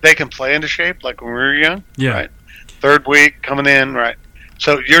 they can play into shape, like when we were young. Yeah. Right? 3rd week coming in, right?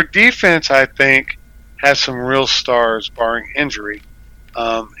 So your defense, I think, has some real stars, barring injury.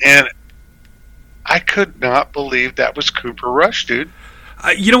 And I could not believe that was Cooper Rush, dude.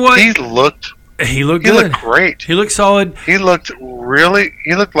 You know what? He looked good. He looked great. He looked solid. He looked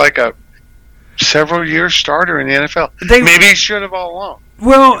like a several-year starter in the NFL. Maybe he should have all along.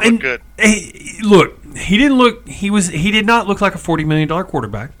 Well, and good. He did not look like a $40 million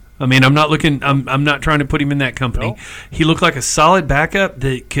quarterback. I mean, I'm not trying to put him in that company. No. He looked like a solid backup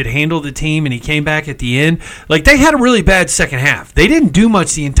that could handle the team, and he came back at the end. Like, they had a really bad second half. They didn't do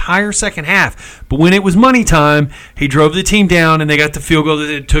much the entire second half, but when it was money time, he drove the team down, and they got the field goal that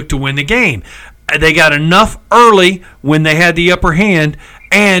it took to win the game. They got enough early when they had the upper hand,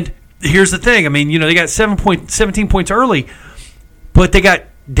 and here's the thing. I mean, they got 17 points early, but they got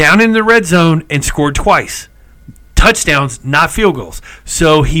down in the red zone and scored twice. Touchdowns, not field goals.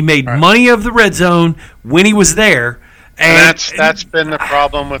 So he made money of the red zone when he was there. And that's been the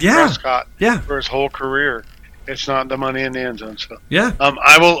problem with Prescott for his whole career. It's not the money in the end zone. So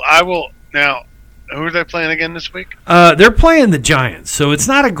I will now. Who are they playing again this week? They're playing the Giants. So it's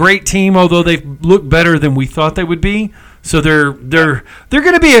not a great team, although they look better than we thought they would be. So they're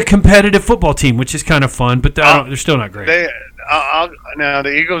going to be a competitive football team, which is kind of fun, but they're still not great. Now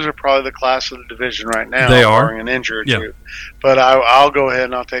the Eagles are probably the class of the division right now. They are, barring an injury or two. But I'll go ahead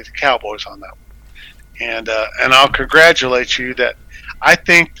and I'll take the Cowboys on that one, and I'll congratulate you. That I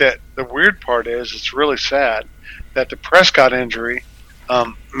think that the weird part is it's really sad that the Prescott injury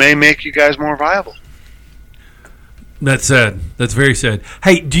may make you guys more viable. That's sad. That's very sad.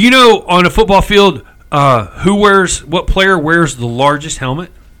 Hey, do you know on a football field what player wears the largest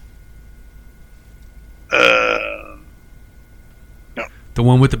helmet? No. The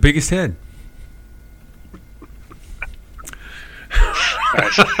one with the biggest head.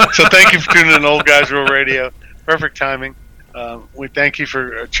 Nice. So thank you for tuning in to Old Guys Rule Radio. Perfect timing. We thank you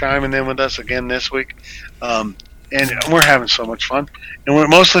for chiming in with us again this week. And we're having so much fun. And we're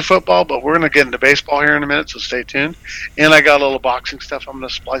mostly football, but we're going to get into baseball here in a minute, so stay tuned. And I got a little boxing stuff I'm going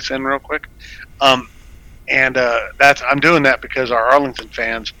to splice in real quick. I'm doing that because our Arlington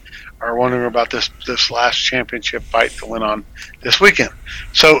fans are wondering about this last championship fight that went on this weekend.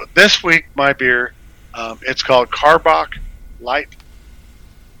 So this week, my beer, it's called Karbach Light.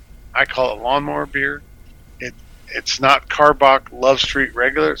 I call it lawnmower beer. It's not Karbach Love Street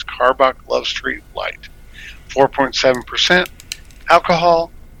Regular. It's Karbach Love Street Light. 4.7%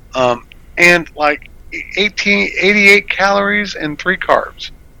 alcohol, and like 88 calories and 3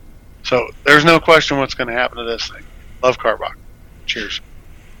 carbs. So there's no question what's going to happen to this thing. Love Karbach. Cheers.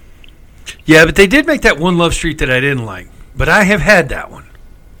 Yeah, but they did make that one Love Street that I didn't like, but I have had that one.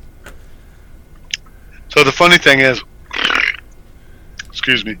 So the funny thing is,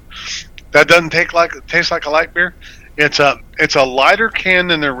 excuse me, that doesn't taste like a light beer. It's a lighter can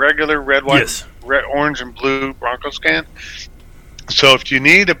than the regular red, white, red, orange, and blue Broncos can. So if you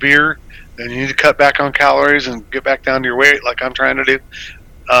need a beer, then you need to cut back on calories and get back down to your weight, like I'm trying to do.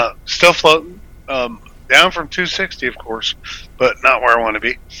 Still floating, down from 260, of course, but not where I want to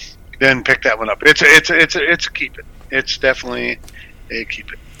be. Then pick that one up. It's a keep it. It's definitely a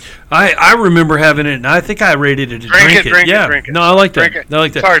keep it. I remember having it, and I think I rated it a drink it. No, I like that. I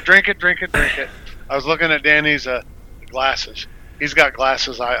like that. Sorry, drink it. I was looking at Danny's glasses. He's got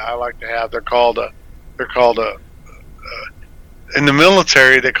glasses I like to have. They're called in the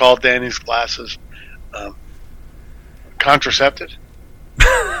military, they call Danny's glasses contracepted.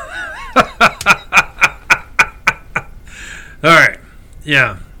 All right.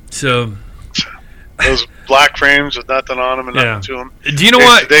 Yeah. So those black frames with nothing on them and nothing to them. Do you know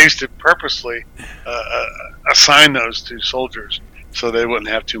what? They used to purposely assign those to soldiers so they wouldn't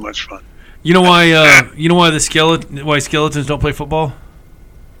have too much fun. You know why? You know why skeletons don't play football?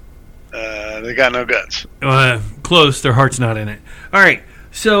 They got no guts. Close. Their heart's not in it. All right.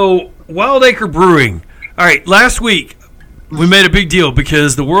 So Wild Acre Brewing. All right. Last week we made a big deal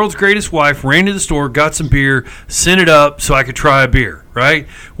because the world's greatest wife ran to the store, got some beer, sent it up so I could try a beer. Right.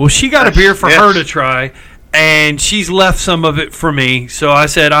 Well, she got a beer for her to try, and she's left some of it for me. So I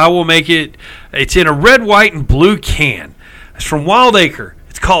said I will make it. It's in a red, white, and blue can. It's from Wild Acre.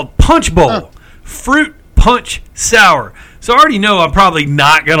 It's called Punch Bowl Fruit Punch Sour. So I already know I'm probably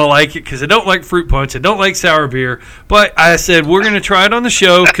not going to like it because I don't like fruit punch. I don't like sour beer. But I said we're going to try it on the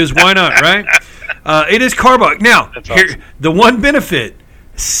show because why not, right? It is carbolic. Now, here, the one benefit,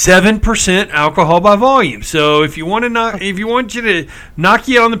 7% alcohol by volume. So if you want you to knock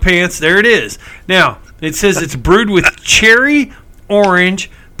you on the pants, there it is. Now, it says it's brewed with cherry, orange,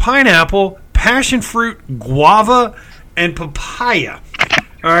 pineapple, passion fruit, guava, and papaya.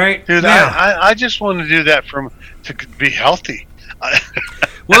 All right, dude. Now, I just want to do that to be healthy.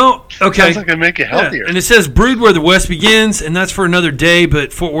 Well, okay. Sounds like it make you healthier. Yeah. And it says brewed where the West begins, and that's for another day.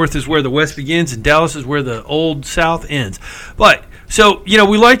 But Fort Worth is where the West begins, and Dallas is where the old South ends. But so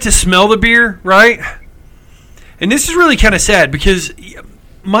we like to smell the beer, right? And this is really kind of sad because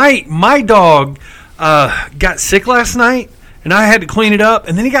my dog got sick last night, and I had to clean it up.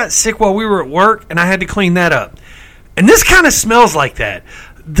 And then he got sick while we were at work, and I had to clean that up. And this kind of smells like that.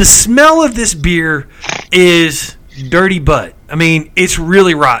 The smell of this beer is dirty butt. I mean, it's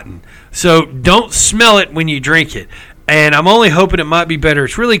really rotten. So don't smell it when you drink it. And I'm only hoping it might be better.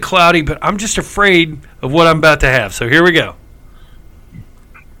 It's really cloudy, but I'm just afraid of what I'm about to have. So here we go.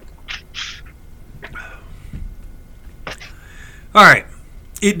 All right.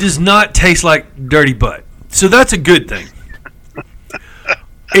 It does not taste like dirty butt. So that's a good thing.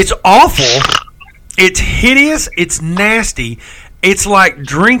 It's awful. It's hideous. It's nasty. It's like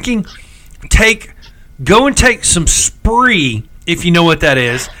drinking. Go and take some Spree, if you know what that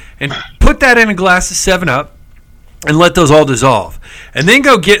is, and put that in a glass of 7-Up and let those all dissolve. And then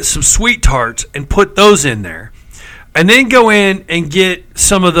go get some Sweet Tarts and put those in there. And then go in and get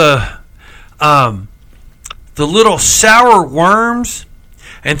some of the little sour worms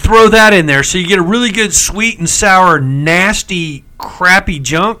and throw that in there so you get a really good sweet and sour, nasty, crappy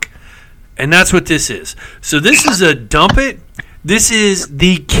junk. And that's what this is. So this is a Dump It. This is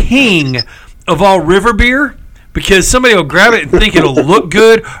the king of all river beer because somebody will grab it and think it'll look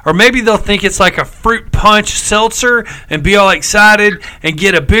good, or maybe they'll think it's like a fruit punch seltzer and be all excited and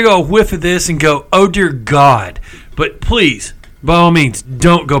get a big old whiff of this and go, oh dear God. But please, by all means,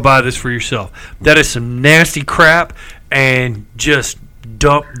 don't go buy this for yourself. That is some nasty crap, and just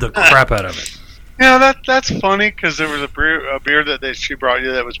dump the crap out of it. That's funny because there was a beer that she brought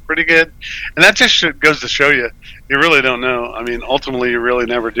you that was pretty good, and that just goes to show you really don't know. I mean, ultimately, you really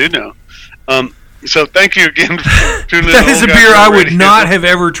never do know. So thank you again for tuning in. That is a beer I would not have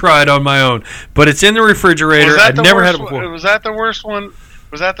ever tried on my own, but it's in the refrigerator. I'd never had it before. Was that the worst one?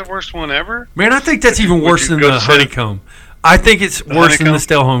 Was that the worst one ever? Man, I think that's even worse than the honeycomb. I think it's worse than the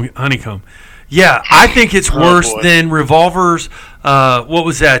stale honeycomb. Yeah, I think it's worse than Revolver's. What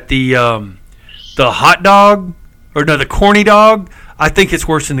was that? The hot dog, or no, the corny dog. I think it's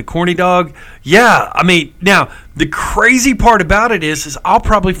worse than the corny dog. Yeah, I mean, now the crazy part about it is I'll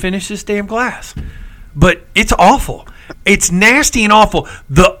probably finish this damn glass, but it's awful. It's nasty and awful.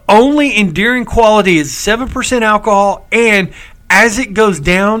 The only endearing quality is 7% alcohol, and as it goes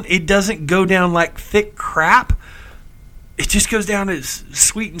down, it doesn't go down like thick crap. It just goes down as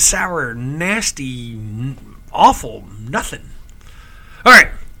sweet and sour, nasty, awful, nothing. All right.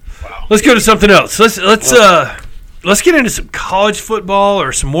 Wow. Let's go to something else. Let's get into some college football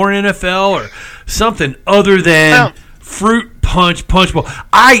or some more NFL or something other than fruit punch bowl.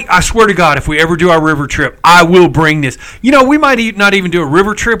 I swear to God, if we ever do our river trip, I will bring this. We might not even do a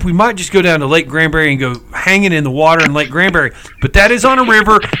river trip. We might just go down to Lake Granbury and go hanging in the water in Lake Granbury. But that is on a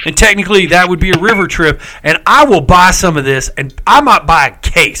river, and technically that would be a river trip. And I will buy some of this, and I might buy a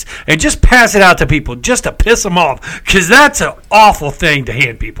case and just pass it out to people just to piss them off, because that's an awful thing to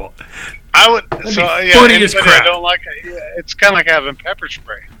hand people. I would. Funny as crap. I don't like it. It's kind of like having pepper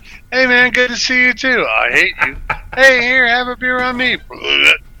spray. Hey man, good to see you too. I hate you. Hey, here, have a beer on me.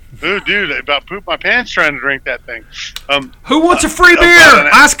 Ooh, dude, I about pooped my pants trying to drink that thing. Who wants a free beer?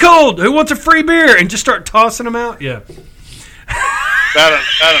 Ice cold. Who wants a free beer? And just start tossing them out. Yeah. About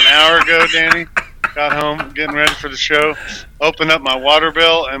an hour ago, Danny, got home, getting ready for the show. Opened up my water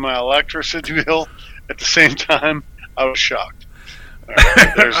bill and my electricity bill at the same time. I was shocked. All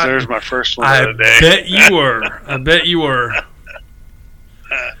right, there's my first one of the day. I bet you were.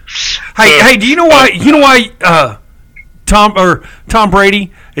 Hey, do you know why? You know why Tom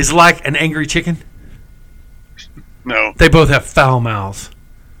Brady is like an angry chicken? No. They both have foul mouths.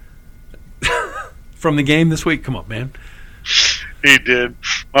 From the game this week? Come on, man. He did.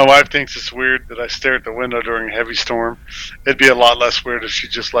 My wife thinks it's weird that I stare at the window during a heavy storm. It'd be a lot less weird if she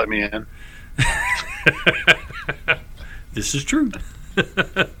just let me in. This is true.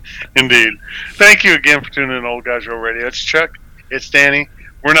 Indeed. Thank you again for tuning in to Old Guys Roll Radio. It's Chuck. It's Danny.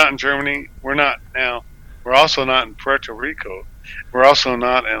 We're not in Germany. We're not now. We're also not in Puerto Rico. We're also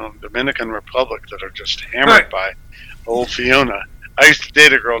not in the Dominican Republic that are just hammered by old Fiona. I used to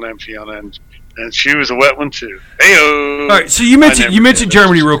date a girl named Fiona, and she was a wet one too. Hey-o. All right, so you mentioned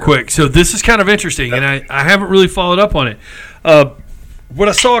Germany real quick. So this is kind of interesting, and I haven't really followed up on it. What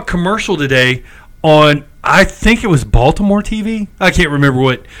I saw a commercial today on, I think it was Baltimore TV. I can't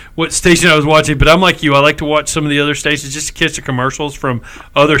remember what station I was watching, but I'm like you. I like to watch some of the other stations just to catch the commercials from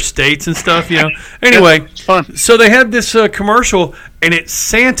other states and stuff, you know. Anyway, it's fun. So they had this commercial, and it's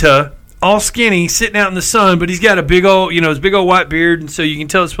Santa, all skinny, sitting out in the sun, but he's got a big old, his big old white beard, and so you can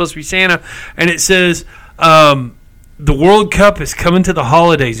tell it's supposed to be Santa. And it says, the World Cup is coming to the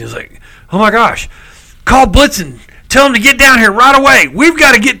holidays. And it's like, oh my gosh, call Blitzen. Tell them to get down here right away. We've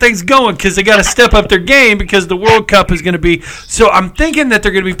got to get things going because they got to step up their game because the World Cup is going to be. So I'm thinking that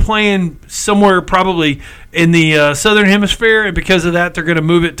they're going to be playing somewhere probably in the Southern Hemisphere, and because of that, they're going to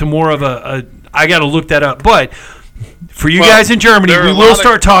move it to more of a I got to look that up. But for you guys in Germany, we will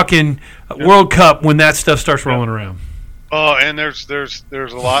start talking World Cup when that stuff starts rolling around. Oh, and there's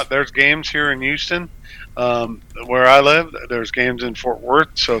a lot. There's games here in Houston, where I live. There's games in Fort Worth.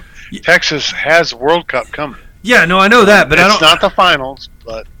 So Texas has World Cup coming. Yeah, no, I know that, but it's not the finals,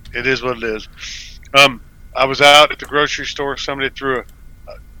 but it is what it is. I was out at the grocery store. Somebody threw a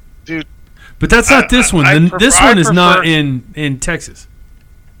dude. But that's not this one. This one is not in Texas.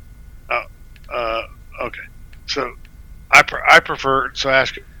 Okay. So I prefer. So I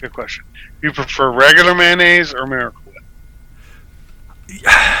ask you a question. You prefer regular mayonnaise or Miracle Whip?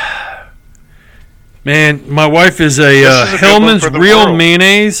 Man, my wife is a Hellman's Real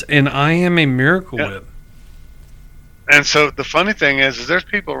Mayonnaise, and I am a Miracle Whip. And so the funny thing is there's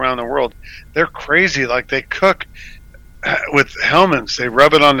people around the world, they're crazy. Like they cook with Hellman's. They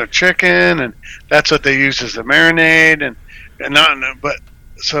rub it on their chicken, and that's what they use as a marinade. But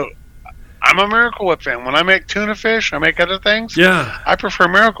so I'm a Miracle Whip fan. When I make tuna fish, I make other things. Yeah, I prefer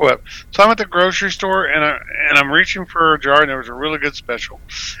Miracle Whip. So I'm at the grocery store, and I'm reaching for a jar, and there was a really good special.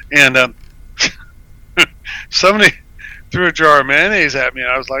 And somebody threw a jar of mayonnaise at me, and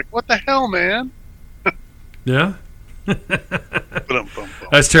I was like, "What the hell, man?" Yeah.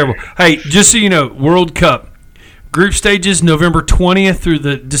 That's terrible. Hey, just so you know, World Cup group stages November 20th through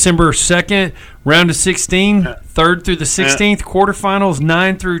the December 2nd, round of 16, 3rd through the 16th, quarterfinals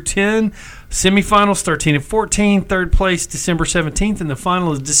 9 through 10, semifinals 13 and 14, third place December 17th, and the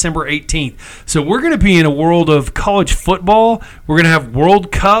final is December 18th. So we're going to be in a world of college football. We're going to have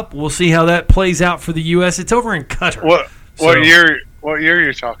World Cup. We'll see how that plays out for the U.S. It's over in Qatar. What year are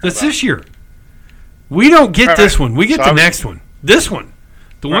you talking about? That's this year. We don't get this one. We get the next one. This one.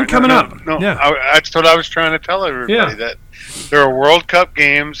 The one coming up. No, yeah. That's what I was trying to tell everybody, that there are World Cup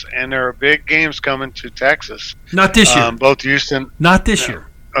games and there are big games coming to Texas. Not this year. Both Houston. Not this year.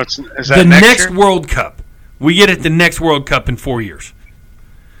 Oh, is that the next year? World Cup. We get it the next World Cup in 4 years.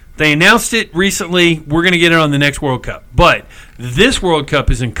 They announced it recently. We're going to get it on the next World Cup. But this World Cup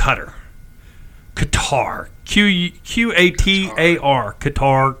is in Qatar. Qatar. Qatar.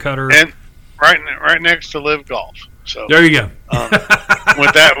 Qatar. And right next to Live Golf. So there you go.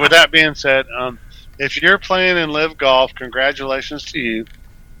 with that being said, if you're playing in Live Golf, congratulations to you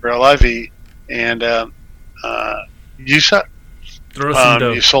for LIV, and you suck.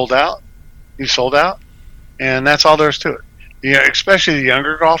 You sold out. You sold out, and that's all there is to it. Yeah, especially the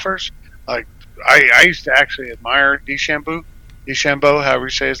younger golfers. Like I used to actually admire DeChambeau, however you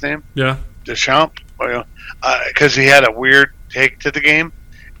say his name. Yeah. Deschamps, because he had a weird take to the game,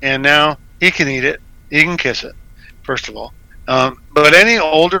 and now he can eat it. He can kiss it, first of all. But any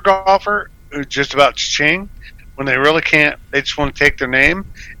older golfer who's just about ching, when they really can't, they just want to take their name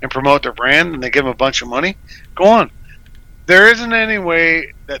and promote their brand, and they give them a bunch of money, go on. There isn't any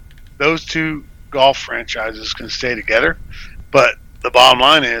way that those two golf franchises can stay together, but the bottom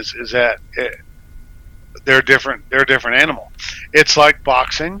line is that they're a different animal. It's like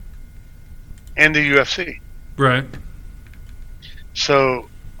boxing and the UFC. Right. So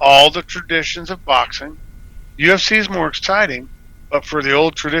all the traditions of boxing, UFC is more exciting, but for the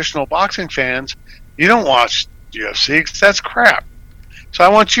old traditional boxing fans, you don't watch UFC because that's crap. So I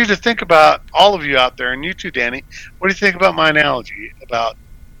want you to think about, all of you out there, and you too, Danny, what do you think about my analogy about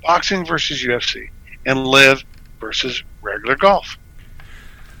boxing versus UFC and live versus regular golf?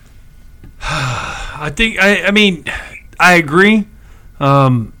 I think, I mean, I agree.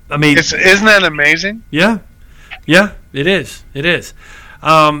 Isn't that amazing? Yeah, it is. It is.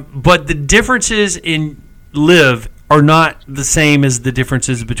 But the differences in live are not the same as the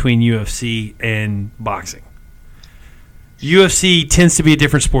differences between UFC and boxing. UFC tends to be a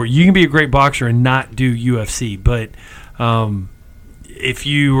different sport. You can be a great boxer and not do UFC, but if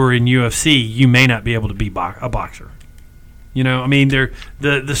you were in UFC, you may not be able to be a boxer.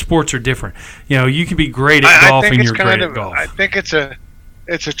 The sports are different. You can be great at golf and you're great at golf. I think it's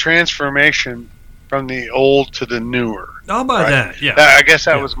a transformation from the old to the newer. How about that? Yeah. I guess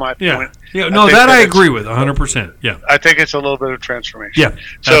that was my point. Yeah. No, I agree with 100%. Yeah. I think it's a little bit of transformation. Yeah.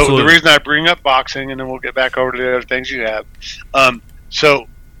 So absolutely. The reason I bring up boxing, and then we'll get back over to the other things you have. So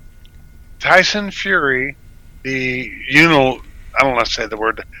Tyson Fury, I don't want to say the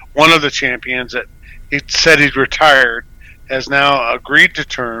word, one of the champions that he said he'd retired, has now agreed to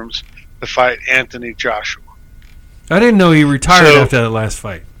terms to fight Anthony Joshua. I didn't know he retired after that last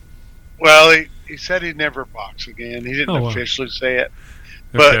fight. Well, he said he'd never box again. He didn't officially say it.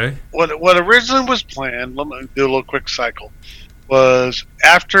 But what originally was planned, let me do a little quick cycle, was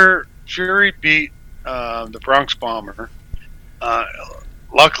after Fury beat the Bronx Bomber,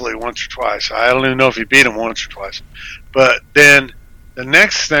 luckily once or twice. I don't even know if he beat him once or twice. But then the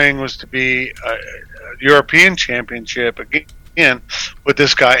next thing was to be a European Championship again with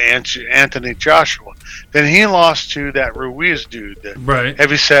this guy, Anthony Joshua. Then he lost to that Ruiz dude, the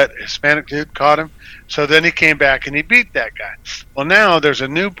heavyset Hispanic dude, caught him. So then he came back and he beat that guy. Well, now there's a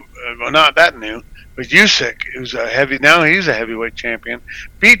new, not that new, but Usyk, who's now he's a heavyweight champion,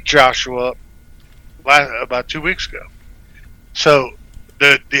 beat Joshua about 2 weeks ago. So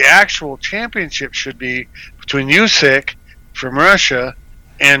the actual championship should be between Usyk from Russia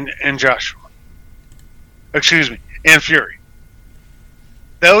and Joshua. Excuse me, and Fury.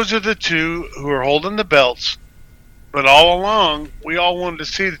 Those are the two who are holding the belts, but all along, we all wanted to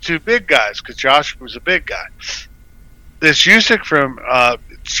see the two big guys because Joshua was a big guy. This Usyk from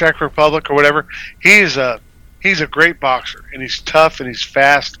Czech Republic or whatever, he's a great boxer, and he's tough, and he's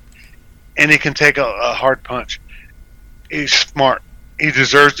fast, and he can take a hard punch. He's smart. He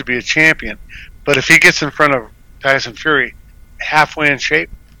deserves to be a champion. But if he gets in front of Tyson Fury halfway in shape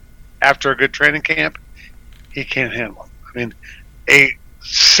after a good training camp, he can't handle him. I mean, a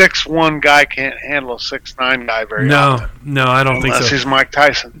 6'1" guy can't handle a 6'9" guy very often. No, I don't think so. Unless he's Mike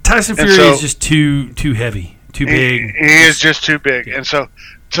Tyson. Tyson Fury is just too heavy, too big. He is just too big. And so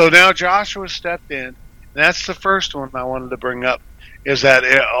now Joshua stepped in. And that's the first one I wanted to bring up, is that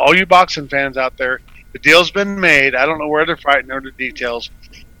all you boxing fans out there, the deal's been made. I don't know where they're fighting or the details.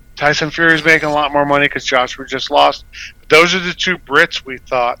 Tyson Fury's making a lot more money because Joshua just lost. But those are the two Brits we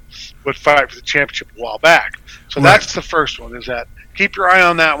thought would fight for the championship a while back. So that's the first one, is that keep your eye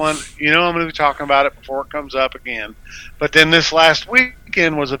on that one. I'm going to be talking about it before it comes up again. But then this last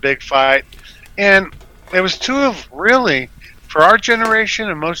weekend was a big fight. And it was two of, really, for our generation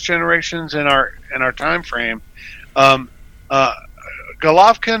and most generations in our time frame,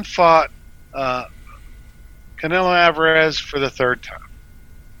 Golovkin fought Canelo Alvarez for the third time.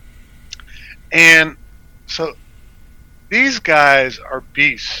 And so these guys are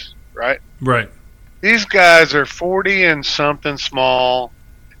beasts, right? Right. These guys are 40 and something small,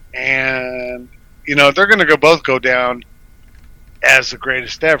 and, they're going to both go down as the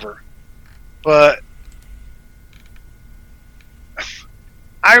greatest ever. But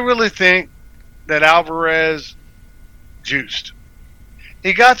I really think that Alvarez juiced.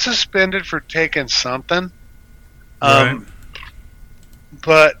 He got suspended for taking something. But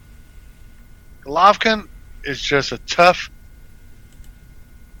Golovkin is just a tough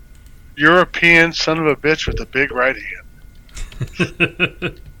European son of a bitch with a big right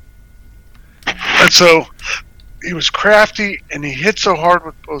hand. And so he was crafty, and he hit so hard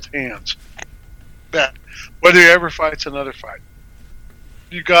with both hands. that. Whether he ever fights another fight,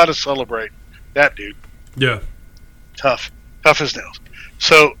 you got to celebrate that dude. Yeah. Tough as nails.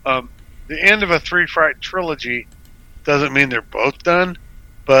 So the end of a 3-fight trilogy doesn't mean they're both done,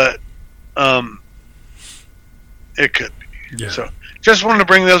 but it could be. Yeah. So just wanted to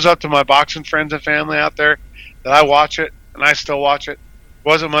bring those up to my boxing friends and family out there that I watch it, and I still watch it.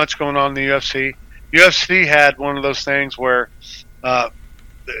 Wasn't much going on in the UFC. UFC had one of those things where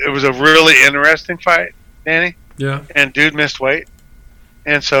it was a really interesting fight, Danny. Yeah. And dude missed weight.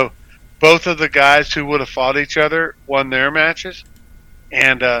 And so both of the guys who would have fought each other won their matches.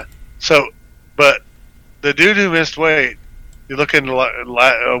 And but the dude who missed weight, you look into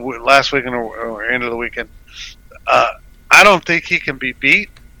last weekend or end of the weekend, I don't think he can be beat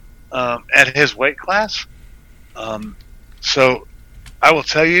at his weight class. So I will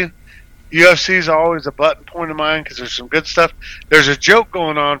tell you, UFC is always a button point of mine because there's some good stuff. There's a joke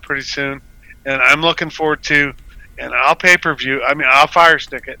going on pretty soon, and I'm looking forward to, and I'll pay-per-view. I mean, I'll fire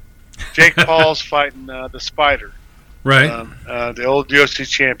stick it. Jake Paul's fighting the Spider, right? The old UFC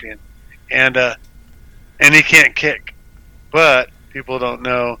champion, and he can't kick, but people don't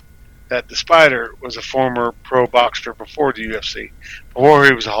know that the Spider was a former pro boxer before the UFC, before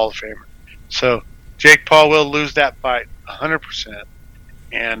he was a Hall of Famer. So Jake Paul will lose that fight 100%,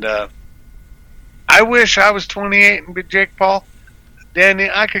 and I wish I was 28 and be Jake Paul. Danny,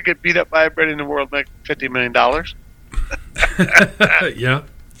 I could get beat up by everybody in the world, make $50 million. Yeah.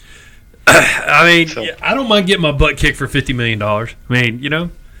 I mean, I don't mind getting my butt kicked for $50 million. I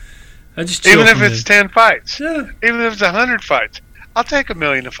mean, I just chill even if it's 10 fights, yeah. Even if it's 100 fights, I'll take $1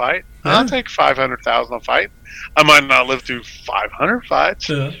 million a fight. Yeah. I'll take 500,000 a fight. I might not live through 500 fights.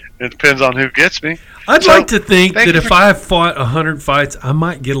 Yeah. It depends on who gets me. I'd like to think that if I fought 100 fights, I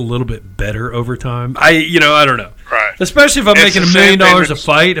might get a little bit better over time. I don't know. Right. Especially if I'm making $1 million a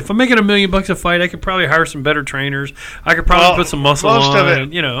fight. If I'm making $1 million a fight, I could probably hire some better trainers. I could probably put some muscle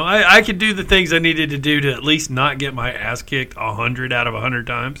on. I could do the things I needed to do to at least not get my ass kicked 100 out of 100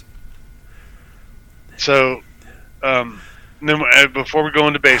 times. So, then before we go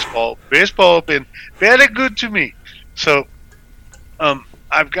into baseball has been very good to me. So,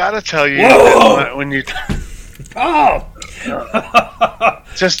 I've got to tell you that when you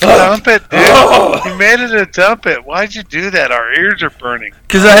just dump it, dude. You made it a dump it. Why'd you do that? Our ears are burning.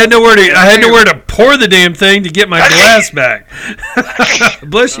 Because I had nowhere to pour the damn thing to get my glass back.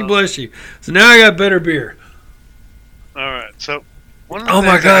 Bless you. So now I got better beer. All right. So oh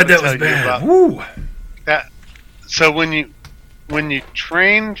my God, that was bad. Woo. So when you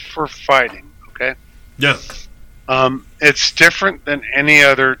train for fighting, okay? Yeah. It's different than any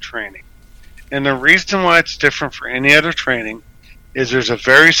other training. And the reason why it's different for any other training is there's a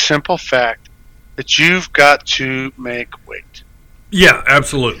very simple fact that you've got to make weight. Yeah,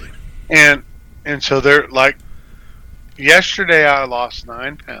 absolutely. And so they're like, yesterday I lost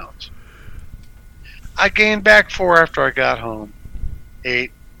 9 pounds. I gained back 4 after I got home,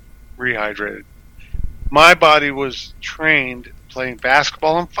 8 rehydrated. My body was trained playing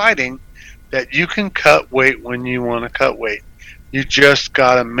basketball and fighting that you can cut weight when you want to cut weight. You just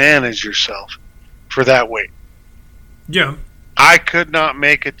got to manage yourself for that weight. Yeah. I could not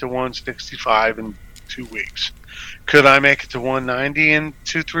make it to 165 in 2 weeks. Could I make it to 190 in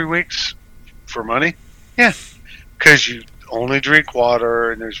 2-3 weeks for money? Yeah. Because you only drink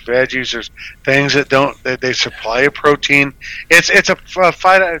water and there's veggies, there's things that they supply a protein. It's a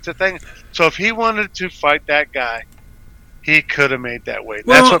fight. It's a thing. So if he wanted to fight that guy, he could have made that weight.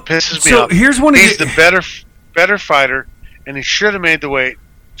 Well, that's what pisses me off. He's the better fighter, and he should have made the weight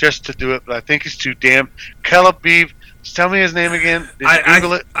just to do it. But I think he's too damn. Khabib. Tell me his name again. Did you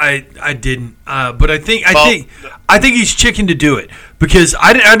Google it? I didn't. But I think he's chicken to do it because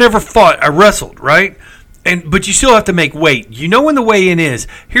I never fought. I wrestled, right? But you still have to make weight. You know when the weigh-in is.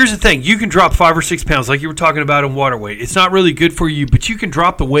 Here's the thing. You can drop 5 or 6 pounds like you were talking about in water weight. It's not really good for you, but you can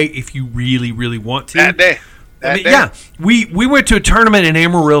drop the weight if you really, really want to. That day. Yeah. We went to a tournament in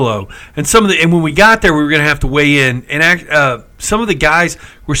Amarillo, and when we got there, we were going to have to weigh in. And some of the guys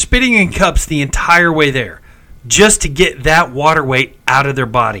were spitting in cups the entire way there just to get that water weight out of their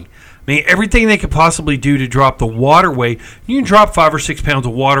body. I mean, everything they could possibly do to drop the water weight, you can drop 5 or 6 pounds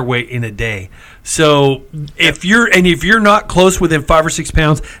of water weight in a day. So if you're not close within 5 or 6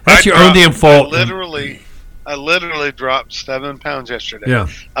 pounds, that's your own damn fault. I literally dropped 7 pounds yesterday. Yeah.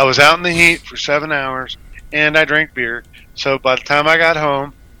 I was out in the heat for 7 hours, and I drank beer. So by the time I got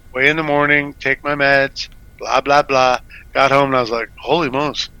home, way in the morning, take my meds, blah, blah, blah, got home, and I was like, holy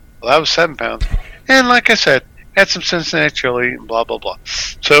moles, well, that was 7 pounds. And like I said, had some Cincinnati chili and blah, blah, blah.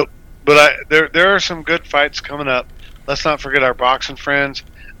 So, but there are some good fights coming up. Let's not forget our boxing friends.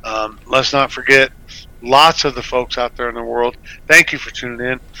 Let's not forget lots of the folks out there in the world. Thank you for tuning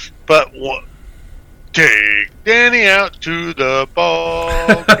in. But take Danny out to the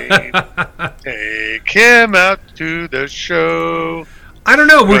ball game. Take him out to the show. I don't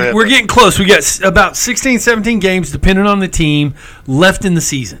know. We're getting close. We got about 16, 17 games, depending on the team, left in the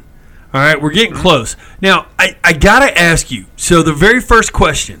season. All right, we're getting close. Now, I got to ask you. So the very first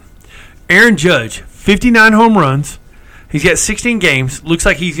question, Aaron Judge, 59 home runs. He's got 16 games. Looks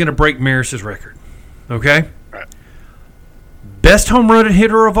like he's going to break Maris's record. Okay? Right. Best home run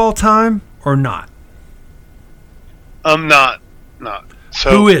hitter of all time or not? Not. So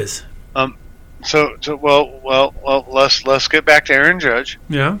who is? Well, let's get back to Aaron Judge.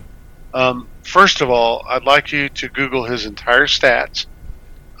 Yeah. First of all, I'd like you to Google his entire stats,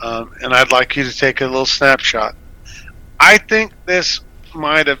 and I'd like you to take a little snapshot. I think this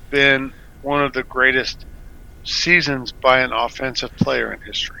might have been one of the greatest seasons by an offensive player in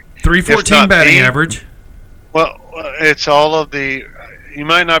history. 314 batting average. Well, it's all of the. You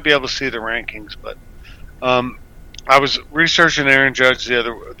might not be able to see the rankings, but I was researching Aaron Judge the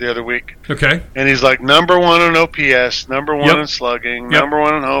other week. Okay. And he's like number one in OPS, number one in slugging, number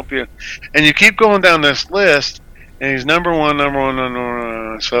one in OPS, and you keep going down this list, and he's number one.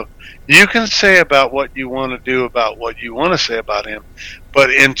 So you can say about what you want to do about what you want to say about him, but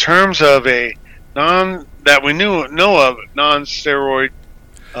in terms of a that we know of non-steroid.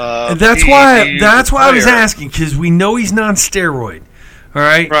 That's why I was asking, because we know he's non-steroid. All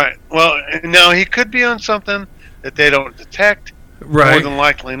right. Right. Well, now he could be on something that they don't detect. Right. More than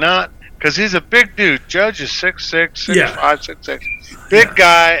likely not, because he's a big dude. Judge is 6'6", 6'5", 6'6". Big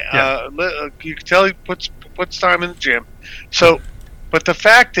guy. Yeah. You can tell he puts time in the gym. So, but the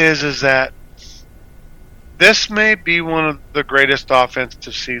fact is that this may be one of the greatest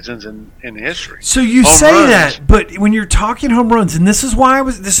offensive seasons in history. So you say that, but when you're talking home runs, and this is why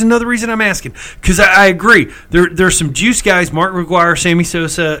this is another reason I'm asking, because I agree. There's some juice guys, Mark McGwire, Sammy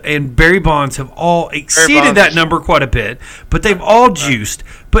Sosa, and Barry Bonds have all exceeded that number quite a bit, but they've all juiced.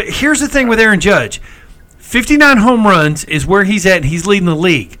 But here's the thing with Aaron Judge. 59 home runs is where he's at, and he's leading the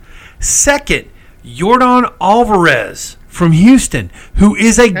league. Second, Yordan Alvarez from Houston, who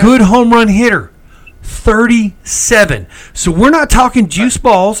is a good home run hitter. 37. So we're not talking juice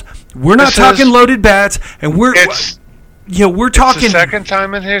balls. We're not talking loaded bats, and we're talking. It's the second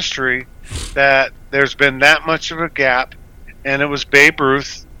time in history that there's been that much of a gap, and it was Babe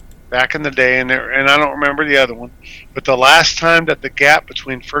Ruth back in the day, and I don't remember the other one, but the last time that the gap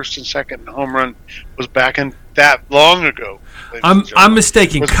between first and second home run was back in that long ago. I'm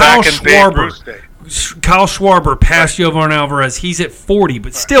mistaken. Kyle Schwarber. Kyle Schwarber passed Yordan Alvarez. He's at 40,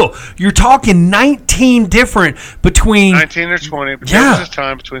 but still, you're talking 19 different between 19 or 20. But there was a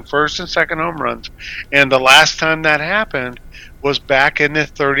time between first and second home runs, and the last time that happened was back in the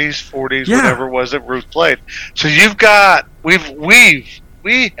 30s, 40s, whatever it was that Ruth played. So you've got we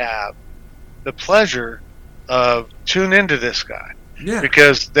have the pleasure of tuning into this guy,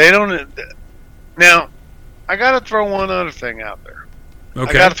 because they don't. Now, I got to throw one other thing out there.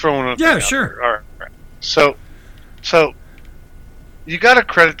 Okay. I got to throw one other thing out sure. there. All right. So you got to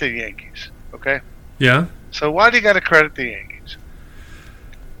credit the Yankees, okay? Yeah. So why do you got to credit the Yankees?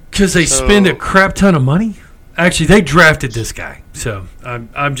 Because they spend a crap ton of money. Actually, they drafted this guy, so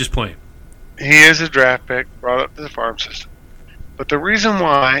I'm just playing. He is a draft pick brought up to the farm system, but the reason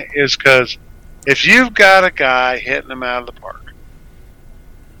why is because if you've got a guy hitting them out of the park,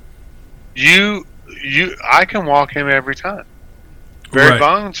 I can walk him every time. Barry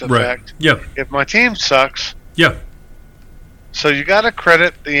Bonds effect. Yeah. If my team sucks. Yeah. So you got to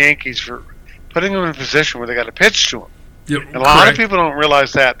credit the Yankees for putting them in a position where they got to pitch to him. Yep. And a lot of people don't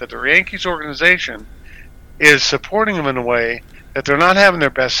realize that the Yankees organization is supporting them in a way that they're not having their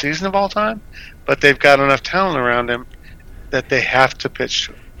best season of all time, but they've got enough talent around him that they have to pitch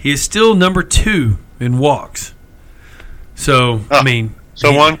to him. He is still number 2 in walks. So,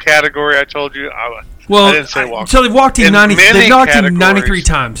 one category I told you, I didn't say walk. So they've walked him 90. They've knocked him 93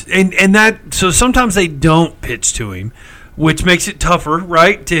 times, and that. So sometimes they don't pitch to him, which makes it tougher,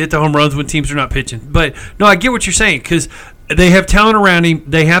 right, to hit the home runs when teams are not pitching. But no, I get what you're saying, because they have talent around him.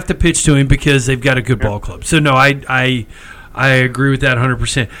 They have to pitch to him because they've got a good ball club. So no, I agree with that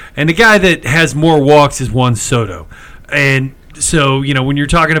 100%. And the guy that has more walks is Juan Soto, and so when you're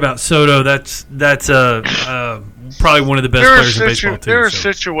talking about Soto, that's probably one of the best players in baseball too. There are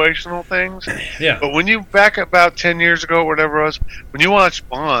situational things. Yeah. But when you back about 10 years ago, whatever it was, when you watch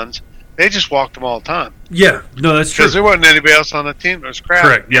Bonds, they just walked him all the time. Yeah. No, that's true. Because there wasn't anybody else on the team that was crap.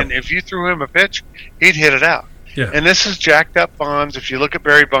 Correct. Yep. And if you threw him a pitch, he'd hit it out. Yeah. And this is jacked up Bonds. If you look at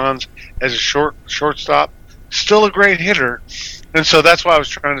Barry Bonds as a shortstop, still a great hitter. And so that's what I was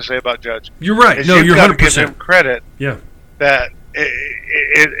trying to say about Judge. You're right. No, you're 100%. Give him credit. Yeah. That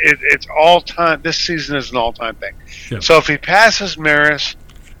it's all time. This season is an all-time thing. Yeah. So if he passes Maris,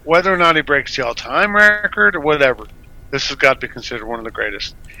 whether or not he breaks the all-time record or whatever, this has got to be considered one of the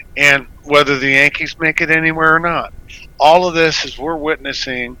greatest. And whether the Yankees make it anywhere or not, all of this is we're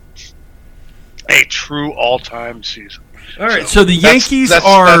witnessing a true all-time season. All right, so the Yankees that's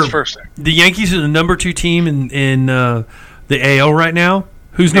first thing. The Yankees are the number 2 team in the AL right now.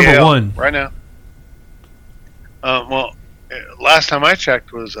 Who's The number AL 1 right now? Well, last time I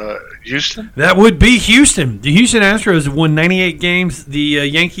checked was Houston. That would be Houston. The Houston Astros have won 98 games. The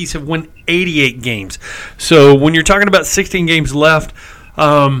Yankees have won 88 games. So when you're talking about 16 games left,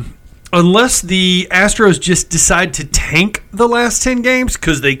 unless the Astros just decide to tank the last 10 games,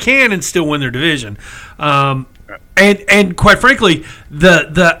 because they can and still win their division. And quite frankly,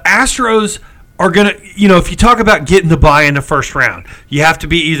 the Astros are going to, if you talk about getting the bye in the first round, you have to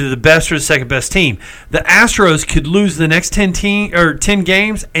be either the best or the second best team. The Astros could lose the next 10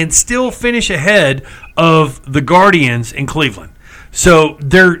 games and still finish ahead of the Guardians in Cleveland. So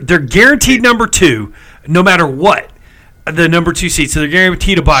they're guaranteed number 2 no matter what. The number 2 seed, so they're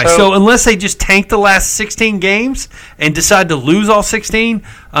guaranteed a bye. So unless they just tank the last 16 games and decide to lose all 16,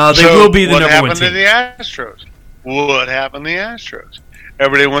 they will be the number 1 team. What happened to the Astros? What happened to the Astros?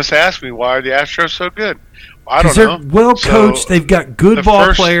 Everybody wants to ask me, why are the Astros so good? Well, I don't know. They're well coached. They've got good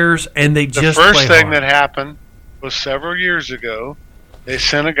ball players, and they just play hard. The first thing that happened was several years ago, they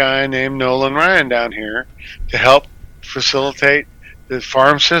sent a guy named Nolan Ryan down here to help facilitate the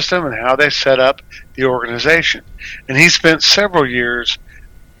farm system and how they set up the organization. And he spent several years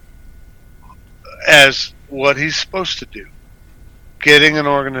as what he's supposed to do, getting an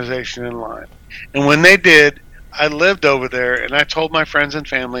organization in line. And when they did, I lived over there, and I told my friends and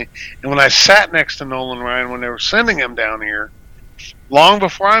family, and when I sat next to Nolan Ryan when they were sending him down here, long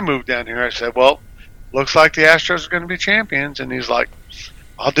before I moved down here, I said, well, looks like the Astros are going to be champions. And he's like,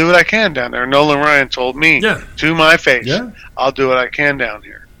 I'll do what I can down there. Nolan Ryan told me to my face, I'll do what I can down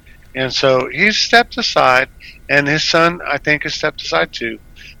here. And so he's stepped aside, and his son, I think, has stepped aside too.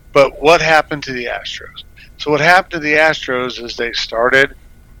 But what happened to the Astros? So what happened to the Astros is they started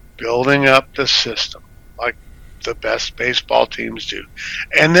building up the system like the best baseball teams do.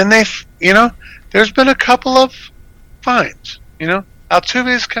 And then there's been a couple of fines.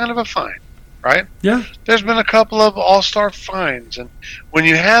 Altuve is kind of a fine, right? Yeah. There's been a couple of all-star fines. And when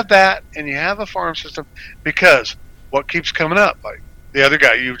you have that and you have a farm system, because what keeps coming up, like the other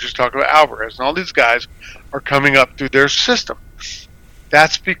guy you just talked about, Alvarez, and all these guys are coming up through their system.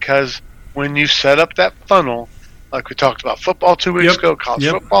 That's because when you set up that funnel, like we talked about football 2 weeks ago, college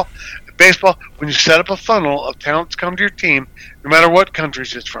football, baseball, when you set up a funnel of talent to come to your team, no matter what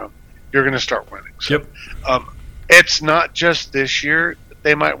countries it's from, you're going to start winning. So, it's not just this year that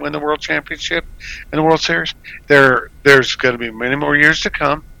they might win the World Championship and the World Series. There's going to be many more years to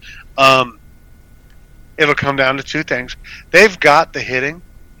come. It'll come down to 2 things. They've got the hitting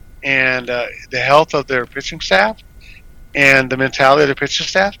and the health of their pitching staff and the mentality of their pitching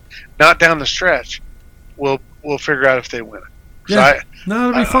staff. Not down the stretch. We'll figure out if they win it. Yeah. No,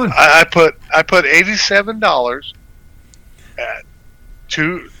 it'll be fun. I put $87 at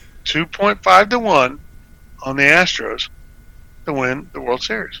 2.5 to 1 on the Astros to win the World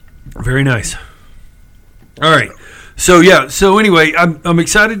Series. Very nice. All right. So anyway, I'm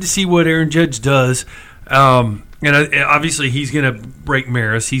excited to see what Aaron Judge does. And obviously he's going to break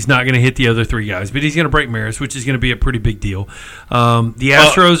Maris. He's not going to hit the other 3 guys, but he's going to break Maris, which is going to be a pretty big deal. The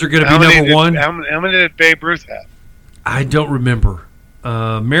Astros are going to be number 1. How many did Babe Ruth have? I don't remember.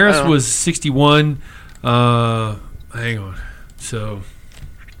 Maris was 61. Hang on. So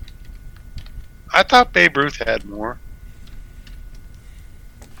I thought Babe Ruth had more.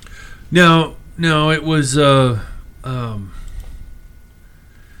 No, it was. And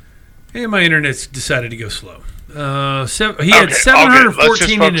my internet's decided to go slow. He had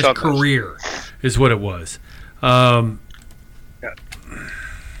 714 in his career, is what it was.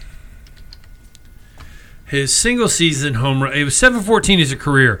 His single season home run, it was 714 as a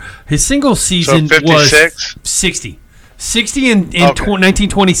career. His single season was 60. 60 in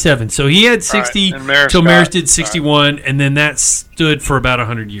 1927. So he had 60 until Maris did 61, and then that stood for about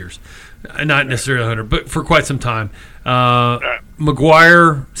 100 years. Not necessarily 100, but for quite some time.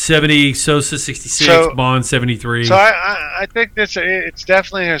 McGuire 70, Sosa 66, Bond 73. So I think it's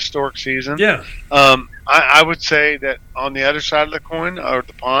definitely a historic season. Yeah. I would say that on the other side of the coin or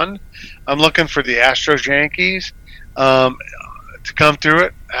the pond, I'm looking for the Astros Yankees to come through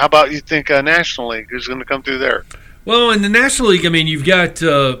it. How about you think National League? Who's going to come through there? Well, in the National League, I mean, you've got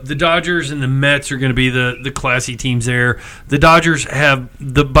the Dodgers and the Mets are going to be the classy teams there. The Dodgers have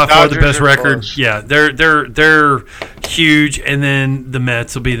by far the best record. Close. Yeah, they're huge, and then the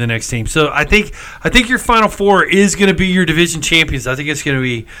Mets will be the next team. So I think your Final Four is going to be your division champions. I think it's going to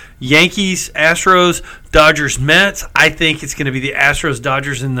be Yankees, Astros, Dodgers, Mets. I think it's going to be the Astros,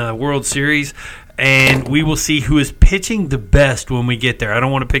 Dodgers in the World Series. And we will see who is pitching the best when we get there. I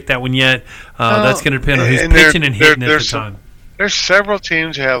don't want to pick that one yet. That's going to depend on who's pitching and hitting at the time. There's several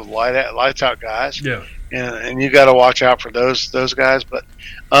teams who have lights out guys. Yeah, and you got to watch out for those guys. But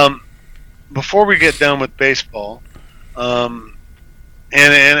before we get done with baseball, and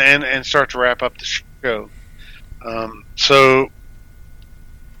start to wrap up the show, so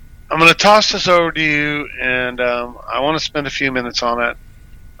I'm going to toss this over to you, and I want to spend a few minutes on it.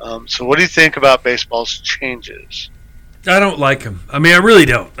 So what do you think about baseball's changes? I don't like them. I mean, I really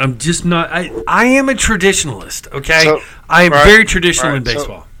don't. I'm just not. I am a traditionalist, okay? So, I am very traditional in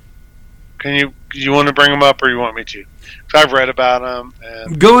baseball. So you want to bring them up, or you want me to? Because I've read about them.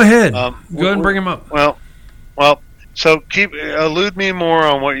 And, go ahead. Go ahead and bring them up. Well. So elude me more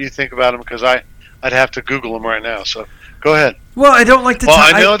on what you think about them, because I'd have to Google them right now. So go ahead. Well, I don't like the.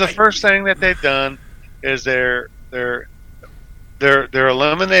 I know the first thing that they've done is they're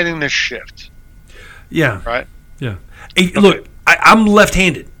eliminating the shift. Yeah. Right? Yeah. Hey, look, I'm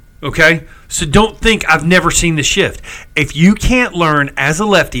left-handed, okay? So don't think I've never seen the shift. If you can't learn as a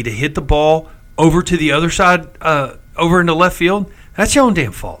lefty to hit the ball over to the other side, over into left field, that's your own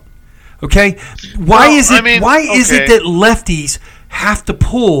damn fault. Okay? Why is it that lefties have to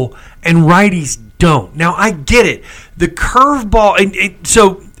pull and righties don't? Now, I get it. The curveball,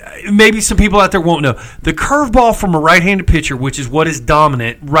 so maybe some people out there won't know. The curveball from a right-handed pitcher, which is what is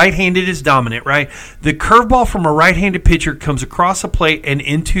dominant, right-handed is dominant, right? The curveball from a right-handed pitcher comes across a plate and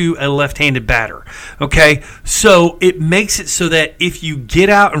into a left-handed batter, okay? So it makes it so that if you get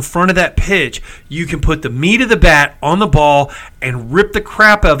out in front of that pitch, you can put the meat of the bat on the ball and rip the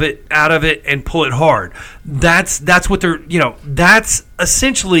crap out of it and pull it hard. That's what they're, that's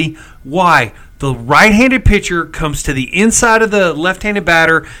essentially why the right-handed pitcher comes to the inside of the left-handed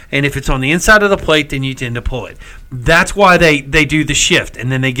batter, and if it's on the inside of the plate, then you tend to pull it. That's why they do the shift,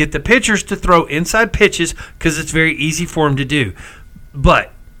 and then they get the pitchers to throw inside pitches because it's very easy for them to do.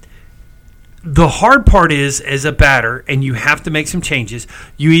 But the hard part is, as a batter, and you have to make some changes,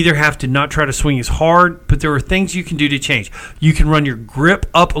 you either have to not try to swing as hard, but there are things you can do to change. You can run your grip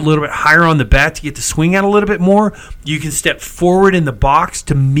up a little bit higher on the bat to get the swing out a little bit more. You can step forward in the box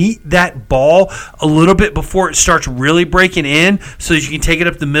to meet that ball a little bit before it starts really breaking in so that you can take it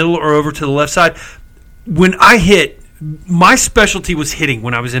up the middle or over to the left side. When I hit, my specialty was hitting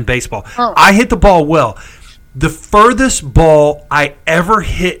when I was in baseball. Oh. I hit the ball well. The furthest ball I ever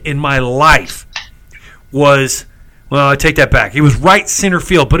hit in my life was, well, I take that back. It was right center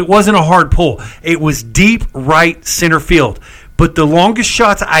field, but it wasn't a hard pull. It was deep right center field. But the longest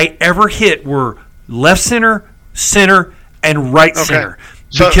shots I ever hit were left center, and right center,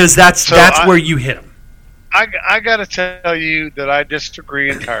 because that's where you hit them. I got to tell you that I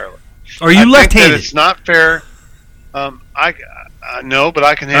disagree entirely. Are you left-handed? Think that it's not fair. No, but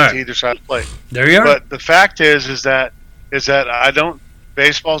I can hit to either side of the plate. There you are. But the fact is that I don't.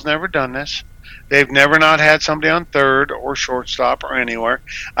 Baseball's never done this. They've never not had somebody on third or shortstop or anywhere.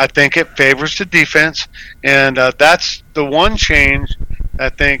 I think it favors the defense, and that's the one change I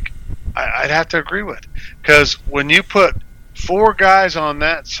think I'd have to agree with. Because when you put four guys on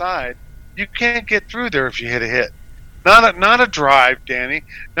that side, you can't get through there if you hit a hit. Not a drive, Danny.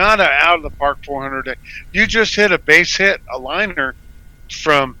 Not a out of the park 400. You just hit a base hit, a liner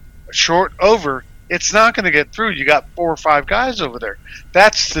from short over. It's not going to get through. You got 4 or 5 guys over there.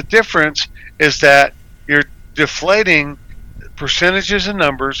 That's the difference. Is that you're deflating percentages and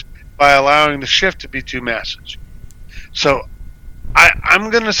numbers by allowing the shift to be too massive. So I'm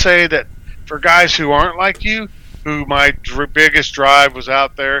going to say that for guys who aren't like you, who my biggest drive was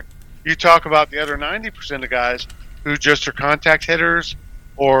out there, you talk about the other 90% of guys who just are contact hitters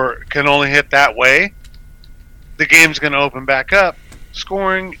or can only hit that way, the game's going to open back up,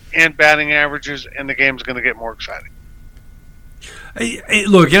 scoring and batting averages, and the game's going to get more exciting.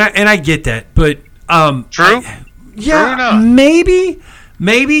 Look, and I get that, but true? Yeah, true or not? maybe,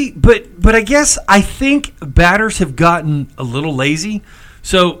 but I guess I think batters have gotten a little lazy.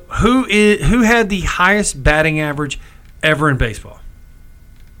 So who had the highest batting average ever in baseball?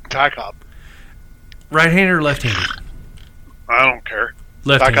 Ty Cobb. Right-handed or left-handed? I don't care.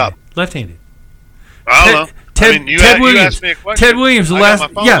 Left-handed. Ty Cobb. Left-handed. I don't know. Ted Williams. Asked me a question. Ted Williams, the last.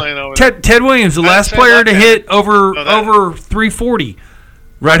 Yeah. Ted Williams, the last player to hit over 340.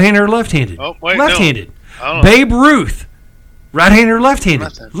 Right-handed or left-handed? Oh, wait, left-handed. No. Babe Ruth, right-handed or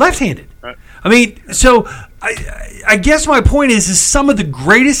left-handed? Left-handed. Right. I mean, so I guess my point is some of the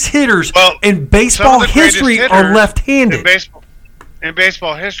greatest hitters in baseball history are left-handed. In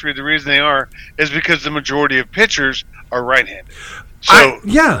baseball history, the reason they are is because the majority of pitchers are right-handed. So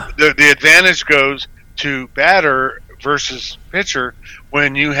the advantage goes to batter versus pitcher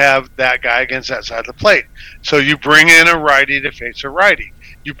when you have that guy against that side of the plate. So you bring in a righty to face a righty.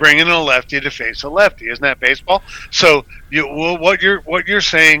 You bring in a lefty to face a lefty. Isn't that baseball? So what you're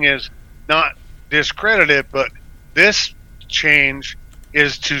saying is not discredited, but this change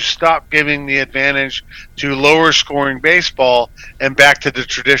is to stop giving the advantage to lower scoring baseball and back to the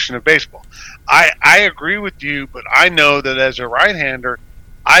tradition of baseball. I agree with you, but I know that as a right-hander,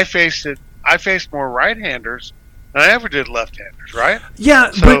 I faced more right-handers than I ever did left-handers, right?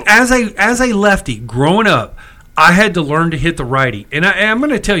 Yeah, so, but as a lefty growing up, I had to learn to hit the righty. And I'm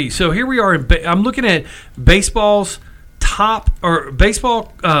going to tell you, so here we are. I'm looking at baseball's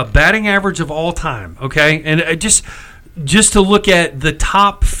baseball batting average of all time, okay? And just to look at the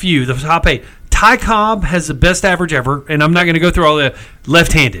top few, the top 8. Ty Cobb has the best average ever, and I'm not going to go through all the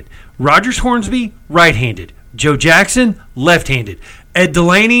left-handed. Rogers Hornsby, right-handed. Joe Jackson, left-handed. Ed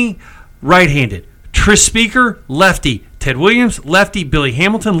Delaney, right-handed. Tris Speaker, lefty. Ted Williams, lefty. Billy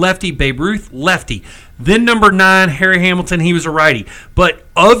Hamilton, lefty. Babe Ruth, lefty. Then number 9, Harry Hamilton, he was a righty. But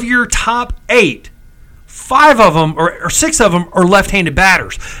of your top 8, 5 of them or 6 of them are left-handed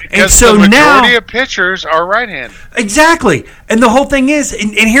batters. Because and so the now majority of pitchers are right-handed. Exactly. And the whole thing is,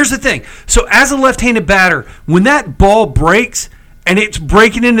 and here's the thing. So as a left-handed batter, when that ball breaks and it's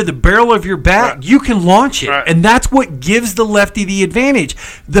breaking into the barrel of your bat, you can launch it. Right. And that's what gives the lefty the advantage.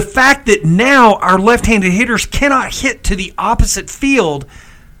 The fact that now our left-handed hitters cannot hit to the opposite field,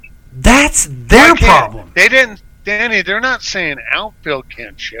 that's their problem. They didn't. Danny, they're not saying outfield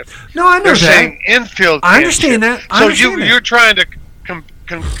can't shift. No, I know they're that. They're saying infield can't I understand shift. that. You're trying to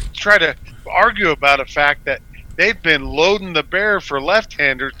try to argue about a fact that they've been loading the bear for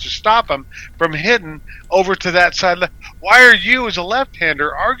left-handers to stop them from hitting over to that side. Why are you, as a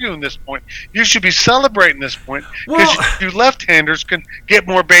left-hander, arguing this point? You should be celebrating this point because you left-handers can get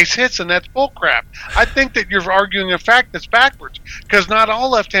more base hits, and that's bullcrap. I think that you're arguing a fact that's backwards because not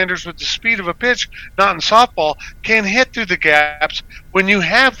all left-handers with the speed of a pitch, not in softball, can hit through the gaps when you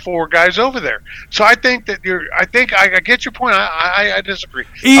have 4 guys over there. So I think that I get your point. I disagree.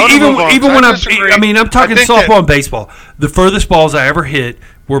 Even when I'm talking softball and baseball. The furthest balls I ever hit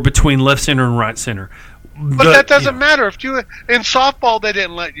were between left center and right center. But that doesn't matter. If you in softball, they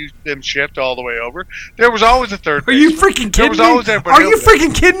didn't let them shift all the way over. There was always a third. Are you freaking kidding me? Are you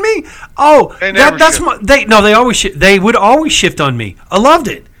freaking kidding me? Oh, they always they would always shift on me. I loved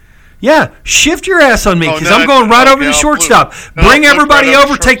it. Yeah, shift your ass on me because I'm going right over the shortstop. Bring everybody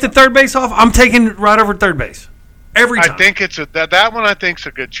over. Take the third base off. I'm taking right over third base every time. I think it's that one. I think's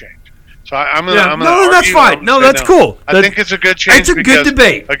a good change. So I'm gonna. That's fine. No, that's cool. I think it's a good change. It's a good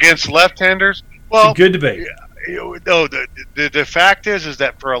debate against left-handers. Well, it's a good debate. No, the fact is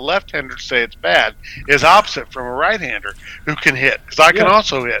that for a left-hander to say it's bad is opposite from a right-hander who can hit. Because I can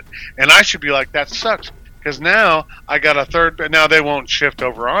also hit, and I should be like, that sucks. Because now I got a third. Now they won't shift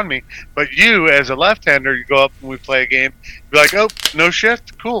over on me. But you, as a left-hander, you go up and we play a game. You're like, oh, no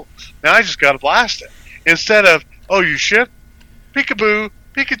shift, cool. Now I just got to blast it instead of, oh, you shift, peekaboo.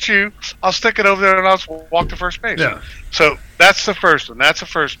 Pikachu, I'll stick it over there and I'll just walk to first base. Yeah. So that's the first one. That's the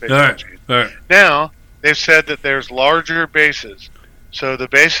first base. All right. Now, they've said that there's larger bases. So the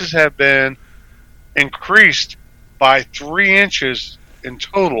bases have been increased by 3 inches in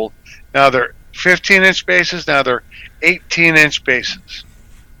total. Now they're 15-inch bases. Now they're 18-inch bases.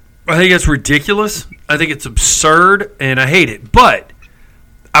 I think it's ridiculous. I think it's absurd, and I hate it. But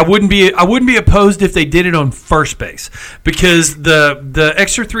I wouldn't be opposed if they did it on first base because the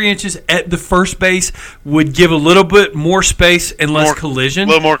extra 3 inches at the first base would give a little bit more space and less collision, a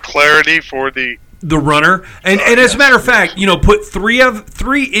little more clarity for the runner. And as a matter of fact, put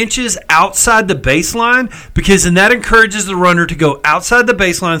 3 inches outside the baseline because then that encourages the runner to go outside the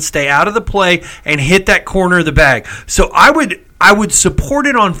baseline, stay out of the play, and hit that corner of the bag. So I would support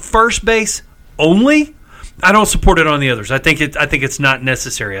it on first base only. I don't support it on the others. I think it's not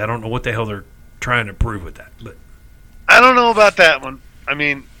necessary. I don't know what the hell they're trying to prove with that. But I don't know about that one. I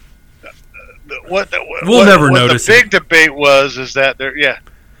mean, we'll never notice. The big debate is that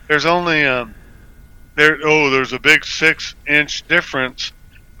there's only there's a big 6-inch difference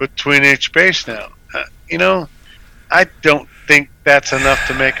between each base now. I don't think that's enough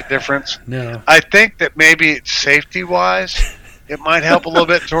to make a difference. No, I think that maybe it's safety wise. It might help a little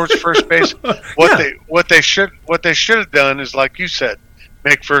bit towards first base. What they should have done is, like you said,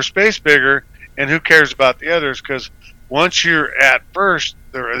 make first base bigger and who cares about the others? Because once you're at first,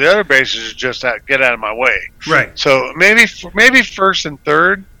 the other bases are just get out of my way. Right. So maybe first and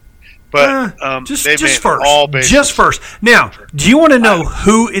third, but just made first. All bases. Just first. Now, do you want to know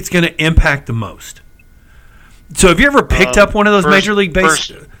who it's going to impact the most? So have you ever picked up one of those major league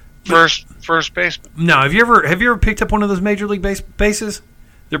bases? First baseman. No. Have you ever picked up one of those major league bases?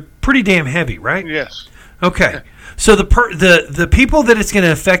 They're pretty damn heavy, right? Yes. Okay. Yeah. So the people that it's going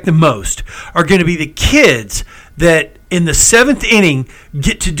to affect the most are going to be the kids that in the seventh inning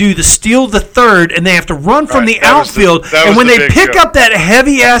get to do the steal the third, and they have to run from the outfield. And when they pick up that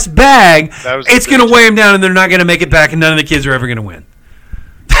heavy ass bag, it's going to weigh them down, and they're not going to make it back, and none of the kids are ever going to win.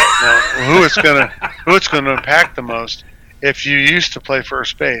 No, who it's going to impact the most, if you used to play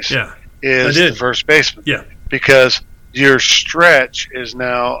first base, is the first baseman. Yeah, because your stretch is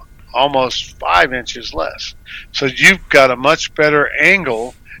now almost 5 inches less, so you've got a much better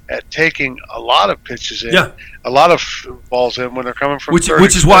angle at taking a lot of pitches in, a lot of balls in when they're coming from which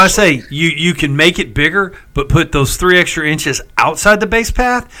is why I say you can make it bigger, but put those 3 extra inches outside the base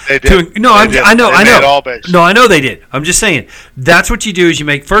path. They did. I know. All base. No, I know they did. I'm just saying that's what you do is you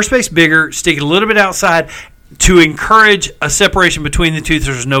make first base bigger, stick it a little bit outside to encourage a separation between the two.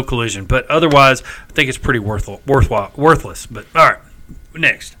 So there's no collision, but otherwise, I think it's pretty worthless. But all right,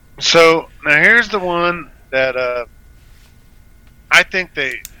 next. So now here's the one that I think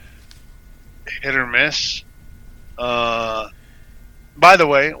they hit or miss. By the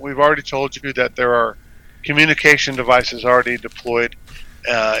way, we've already told you that there are communication devices already deployed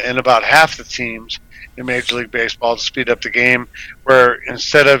in about half the teams in Major League Baseball to speed up the game, where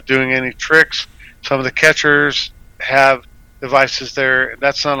instead of doing any tricks, some of the catchers have devices there.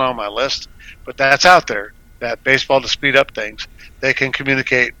 That's not on my list, but that's out there, that baseball to speed up things. They can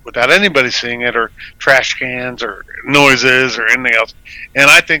communicate without anybody seeing it, or trash cans or noises or anything else. And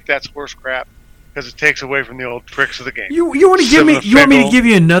I think that's horse crap, because it takes away from the old tricks of the game. You want to give me? You want me to give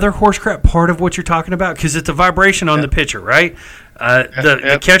you another horse crap part of what you're talking about? Because it's a vibration on the pitcher, right?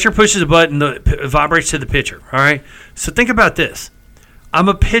 The catcher pushes a button, it vibrates to the pitcher. All right. So think about this. I'm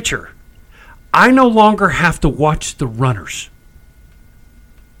a pitcher. I no longer have to watch the runners.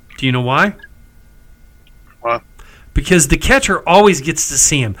 Do you know why? What? Because the catcher always gets to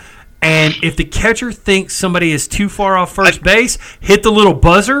see him. And if the catcher thinks somebody is too far off first base, hit the little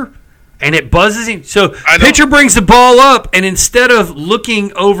buzzer, and it buzzes him. So pitcher brings the ball up, and instead of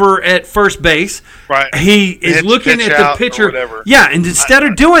looking over at first base, he is looking at the pitcher. Yeah, and instead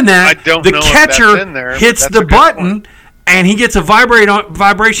of doing that, the catcher hits the button, and he gets a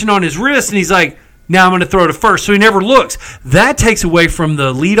vibration on his wrist, and he's like, now I'm going to throw to first. So he never looks. That takes away from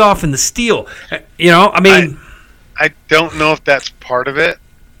the leadoff and the steal. I don't know if that's part of it,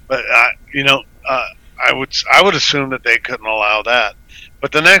 but I would assume that they couldn't allow that.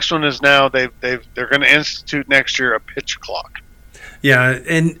 But the next one is now they're going to institute next year a pitch clock. Yeah,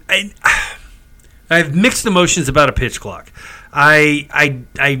 and I have mixed emotions about a pitch clock. I'm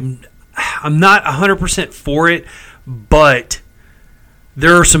not 100% for it, but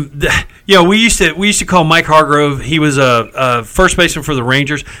there are some. We used to call Mike Hargrove. He was a first baseman for the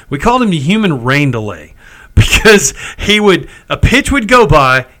Rangers. We called him the human rain delay. Because a pitch would go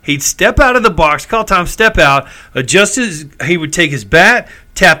by, he'd step out of the box, call time, step out, he would take his bat,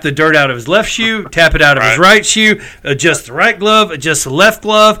 tap the dirt out of his left shoe, tap it out of his right shoe, adjust the right glove, adjust the left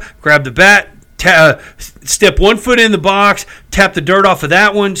glove, grab the bat, step one foot in the box, tap the dirt off of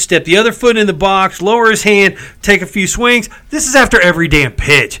that one, step the other foot in the box, lower his hand, take a few swings. This is after every damn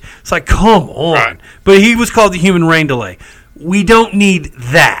pitch. It's like, come on. Right. But he was called the human rain delay. We don't need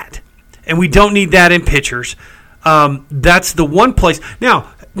that. And we don't need that in pitchers. That's the one place.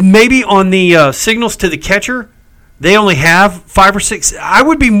 Now, maybe on the signals to the catcher, they only have 5 or 6. I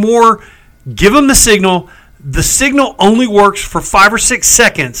would be more, give them the signal. The signal only works for 5 or 6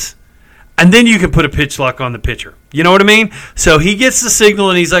 seconds, and then you can put a pitch lock on the pitcher. You know what I mean? So he gets the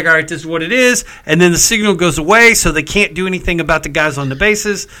signal, and he's like, all right, this is what it is. And then the signal goes away, so they can't do anything about the guys on the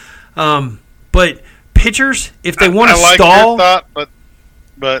bases. But pitchers, if they want to stall. I like your thought,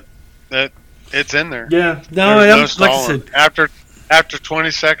 but it's in there. Yeah, no stalling. After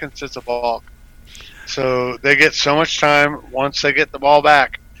 20 seconds, it's a balk. So they get so much time once they get the ball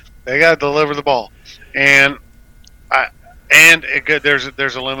back. They got to deliver the ball, and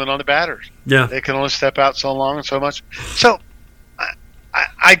there's a limit on the batters. Yeah, they can only step out so long and so much. So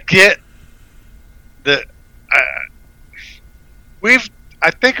I get that.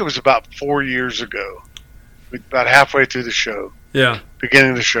 I think it was about 4 years ago, about halfway through the show. Yeah.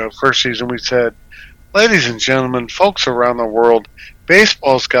 Beginning of the show, first season, we said, ladies and gentlemen, folks around the world,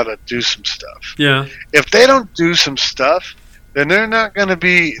 baseball's got to do some stuff. Yeah. If they don't do some stuff, then they're not going to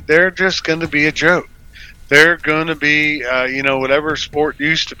be. They're just going to be a joke. They're going to be, whatever sport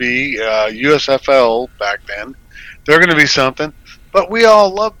used to be, USFL back then. They're going to be something. But we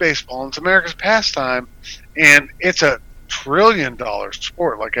all love baseball. It's America's pastime, and it's a $1 trillion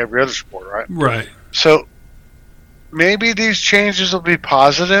sport like every other sport, right? Right. So maybe these changes will be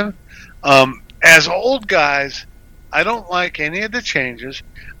positive. As old guys, I don't like any of the changes.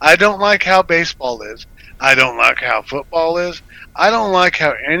 I don't like how baseball is. I don't like how football is. I don't like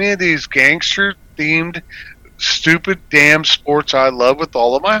how any of these gangster-themed, stupid damn sports I love with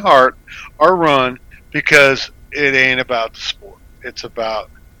all of my heart are run, because it ain't about the sport. It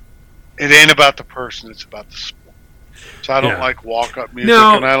ain't about the person. It's about the sport. So I don't like walk-up music,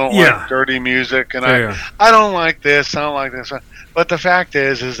 and I don't like dirty music, and I don't like this. I don't like this. But the fact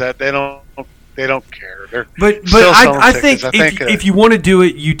is that they don't care. But I think if you want to do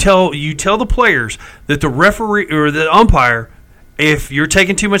it, you tell the players that the referee or the umpire, if you're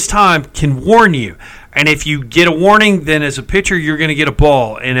taking too much time, can warn you. And if you get a warning, then as a pitcher, you're going to get a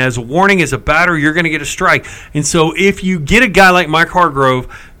ball. And as a warning, as a batter, you're going to get a strike. And so if you get a guy like Mike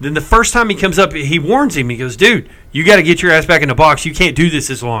Hargrove, then the first time he comes up, he warns him. He goes, dude, you got to get your ass back in the box. You can't do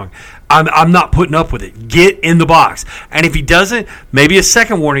this long. I'm not putting up with it. Get in the box. And if he doesn't, maybe a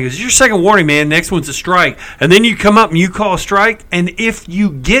second warning. It's your second warning, man. Next one's a strike. And then you come up and you call a strike. And if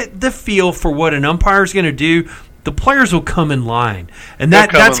you get the feel for what an umpire is going to do, the players will come in line, and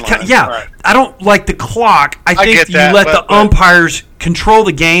that's right. I don't like the clock. I think you let the umpires control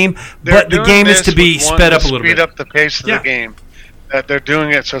the game, but the game is to be sped up a little bit. Speed up the pace of the game. That they're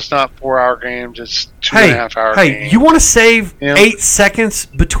doing it so it's not 4-hour games; it's 2.5 hour games. Hey, you want to save 8 seconds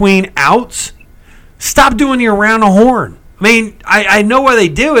between outs? Stop doing the around the horn. I mean, I know why they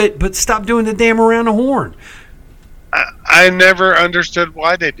do it, but stop doing the damn around the horn. I never understood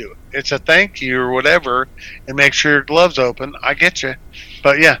why they do it. It's a thank you or whatever, and make sure your glove's open. I get you.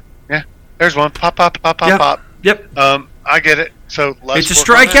 But, yeah. There's one. Pop, pop, pop, pop, pop. Yep. I get it. So it's a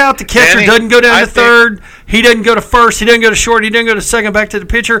strikeout. The catcher doesn't go down to third. He doesn't go to first. He doesn't go to short. He doesn't go to second, back to the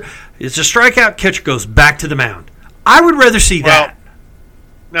pitcher. It's a strikeout. Catcher goes back to the mound. I would rather see that.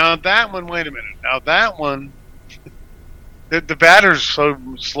 Now, that one, wait a minute. Now, that one, the batter's so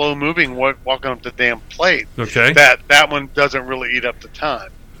slow moving walking up the damn plate. Okay. That one doesn't really eat up the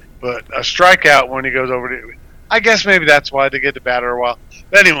time. But a strikeout when he goes over to, I guess maybe that's why they get the batter a while.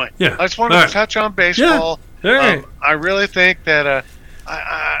 But anyway, I just wanted to touch on baseball. Yeah. I really think that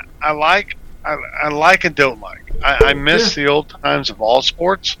I like and don't like. I miss the old times of all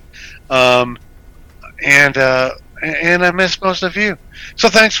sports, and I miss most of you. So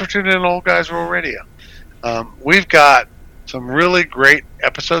thanks for tuning in to Old Guys Rule Radio. We've got some really great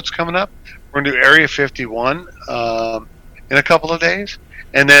episodes coming up. We're going to do Area 51 in a couple of days.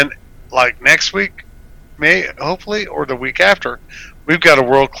 And then, like next week, hopefully, or the week after, we've got a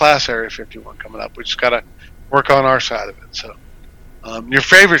world-class Area 51 coming up. We just got to work on our side of it. So, your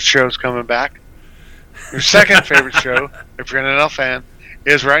favorite show's coming back. Your second favorite show, if you're an NFL fan,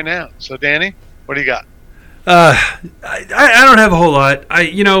 is right now. So, Danny, what do you got? I don't have a whole lot.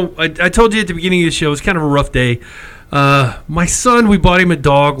 I told you at the beginning of the show, it was kind of a rough day. My son, we bought him a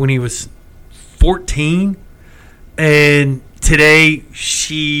dog when he was 14, and today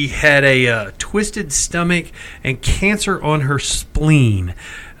she had a twisted stomach and cancer on her spleen,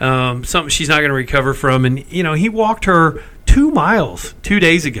 something she's not going to recover from. And he walked her 2 miles 2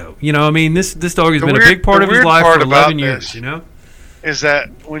 days ago. This dog has been a big part of his life for 11 years. Is that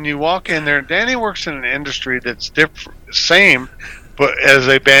when you walk in there, Danny works in an industry that's different, same, but as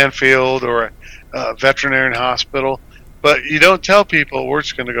a Banfield or a veterinarian hospital, but you don't tell people we're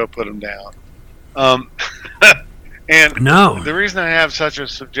just going to go put them down. And the reason I have such a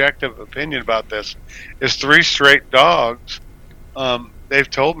subjective opinion about this is 3 straight dogs. They've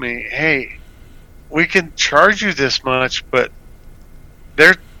told me, hey, we can charge you this much, but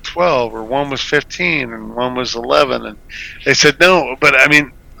they're 12, or one was 15 and one was 11. And they said, no, but I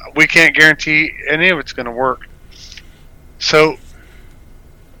mean, we can't guarantee any of it's going to work. So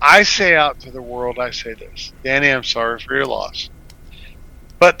I say out to the world, I say this, Danny, I'm sorry for your loss.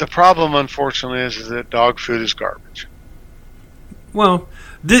 But the problem, unfortunately, is that dog food is garbage. Well,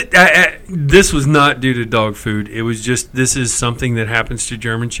 this was not due to dog food. It was just, this is something that happens to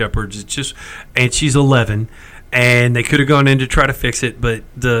German Shepherds. It's just, and she's 11, and they could have gone in to try to fix it, but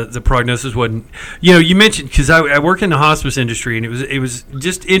the prognosis wasn't. You mentioned, because I work in the hospice industry, and it was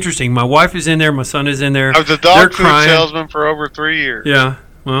just interesting. My wife is in there, my son is in there. I was a dog food salesman for over 3 years. Yeah,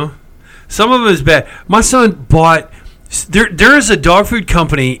 well, some of it is bad. My son bought. There is a dog food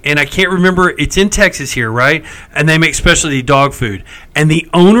company, and I can't remember. It's in Texas here, right? And they make specialty dog food. And the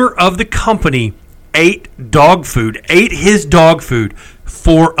owner of the company ate his dog food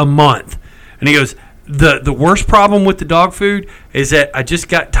for a month. And he goes, the worst problem with the dog food is that I just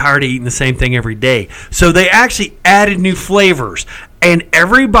got tired of eating the same thing every day. So they actually added new flavors. And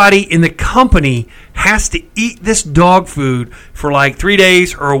everybody in the company has to eat this dog food for like 3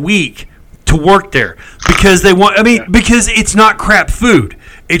 days or a week to work there. Because because it's not crap food.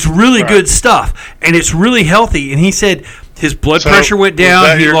 It's really good stuff. And it's really healthy. And he said his blood pressure went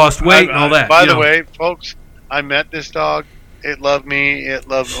down, he lost weight and all that. By the way, folks, I met this dog. It loved me. It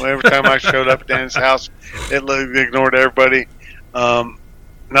loved me. Every time I showed up at Dan's house, it ignored everybody.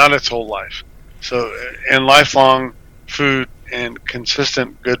 Not its whole life. So, and lifelong food and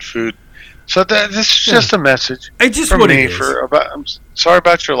consistent good food. So this is just a message. It's just from what me it is. I'm sorry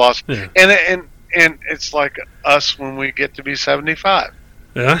about your loss. Yeah. And it's like us when we get to be 75.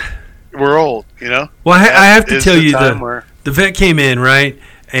 Yeah. We're old, you know. Well, I have to tell you, the vet came in, right?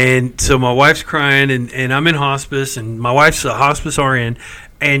 And so my wife's crying, and I'm in hospice, and my wife's a hospice RN,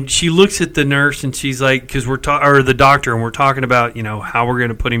 and she looks at the nurse, and she's like, because or the doctor, and we're talking about, how we're going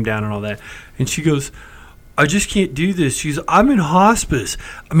to put him down and all that. And she goes, I just can't do this. I'm in hospice.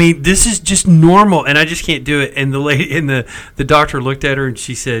 I mean, this is just normal, and I just can't do it. And the lady and the doctor looked at her, and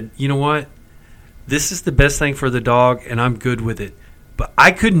she said, you know what? This is the best thing for the dog, and I'm good with it. But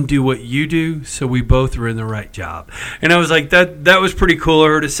I couldn't do what you do, so we both were in the right job. And I was like, that was pretty cool of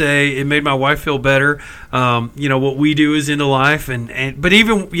her to say. It made my wife feel better. What we do is into life, but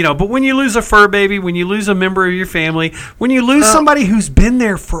even but when you lose a fur baby, when you lose a member of your family, when you lose somebody who's been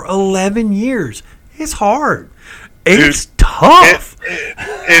there for 11 years, it's hard. It's tough.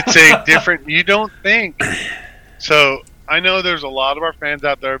 It's a different. You don't think so. I know there's a lot of our fans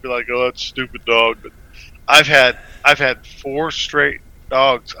out there be like, "Oh, that's a stupid dog," but I've had 4 straight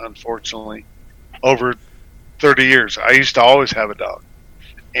dogs, unfortunately, over 30 years. I used to always have a dog.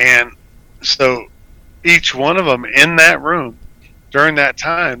 And so each one of them in that room during that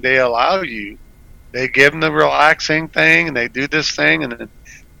time, they give them the relaxing thing, and they do this thing, and then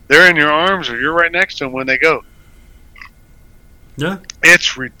they're in your arms or you're right next to them when they go. Yeah.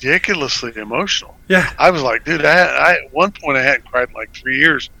 It's ridiculously emotional. Yeah. I was like, dude, at one point I hadn't cried in like 3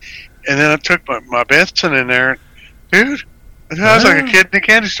 years. And then I took my Benson in there, and dude, I was like a kid in a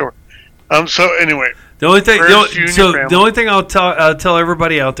candy store. So anyway, the only thing I'll tell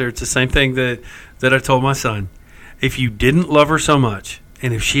everybody out there, it's the same thing that I told my son. If you didn't love her so much,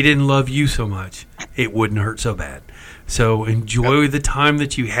 and if she didn't love you so much, it wouldn't hurt so bad. So enjoy the time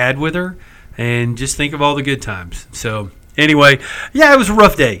that you had with her, and just think of all the good times. So. Anyway, it was a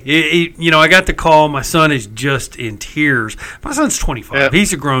rough day. I got the call. My son is just in tears. My son's 25. Yep.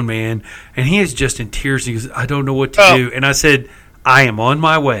 He's a grown man, and he is just in tears. He goes, I don't know what to do. And I said, I am on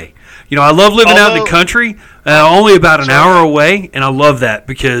my way. I love living out in the country, only about an hour away, and I love that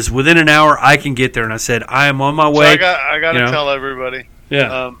because within an hour I can get there. And I said, I am on my way. So I got to tell everybody.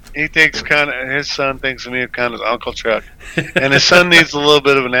 Yeah. He thinks his son thinks of me kind of Uncle Chuck, and his son needs a little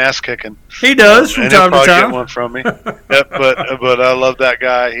bit of an ass kicking. He does from time to time. Get one from me. Yep, but I love that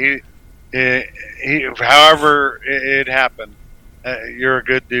guy. He however it happened, you're a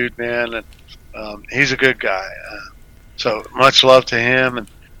good dude, man, and he's a good guy. So much love to him, and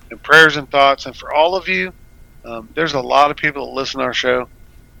prayers and thoughts, and for all of you. There's a lot of people that listen to our show,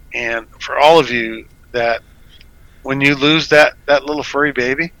 and for all of you that. When you lose that little furry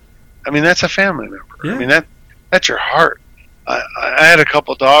baby, I mean, that's a family member. Yeah. I mean, that's your heart. I had a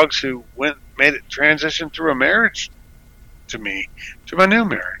couple dogs who made it transition through a marriage to me, to my new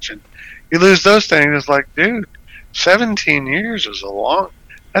marriage. And you lose those things, it's like, dude, 17 years is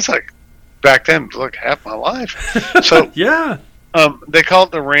that's like, back then, it was like half my life. So, yeah. They call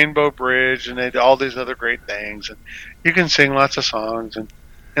it the Rainbow Bridge, and they do all these other great things. And you can sing lots of songs and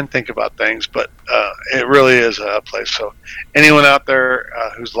think about things, but it really is a place. So anyone out there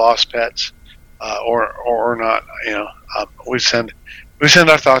who's lost pets or not, we send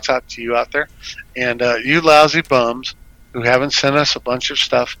our thoughts out to you out there, and you lousy bums who haven't sent us a bunch of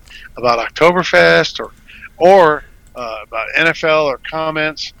stuff about Oktoberfest or about NFL or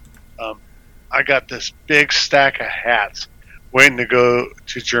comments. I got this big stack of hats waiting to go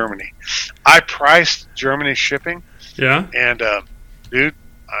to Germany. I priced Germany shipping. Yeah, and dude.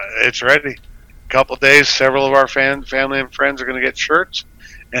 It's ready. A couple of days, several of our family and friends are going to get shirts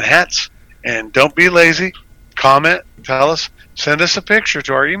and hats. And don't be lazy. Comment, tell us, send us a picture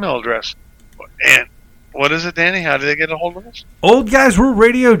to our email address. And what is it, Danny? How do they get a hold of us?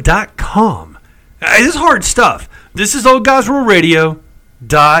 OldGuysRuleRadio.com. This is hard stuff. This is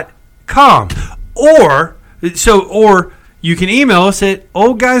OldGuysRuleRadio.com. Or you can email us at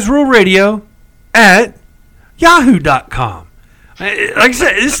OldGuysRuleRadio@yahoo.com. Like I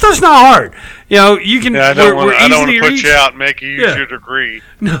said, this stuff's not hard. You can. Yeah, I don't want to put you out and make you use your degree,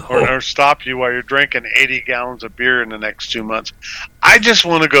 no. or stop you while you're drinking 80 gallons of beer in the next 2 months. I just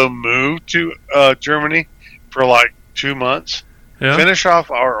want to go move to Germany for like 2 months, finish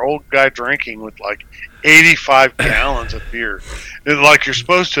off our old guy drinking with like 85 gallons of beer, like you're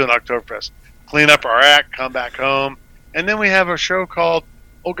supposed to in Oktoberfest. Clean up our act, come back home, and then we have a show called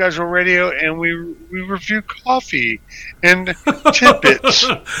Old Guys on Radio, and we review coffee and tidbits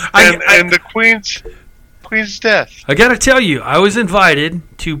and the Queen's death. I got to tell you, I was invited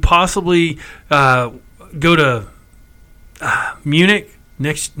to possibly go to Munich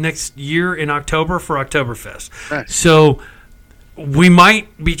next year in October for Oktoberfest. Nice. So we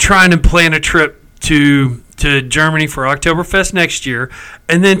might be trying to plan a trip to Germany for Oktoberfest next year.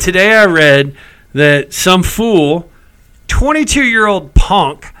 And then today I read that some fool, 22-year-old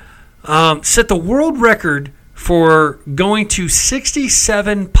punk, set the world record for going to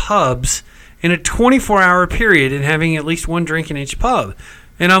 67 pubs in a 24-hour period and having at least one drink in each pub.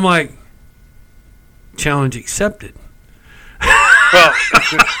 And I'm like, challenge accepted. Well,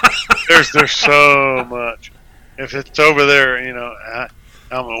 there's so much. If it's over there,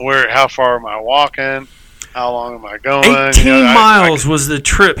 how far am I walking? How long am I going? 18 miles was the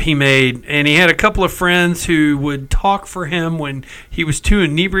trip he made, and he had a couple of friends who would talk for him when he was too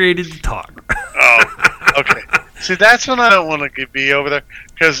inebriated to talk. Oh, okay. See, that's when I don't want to be over there.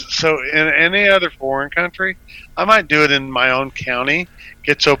 Because in any other foreign country, I might do it in my own county,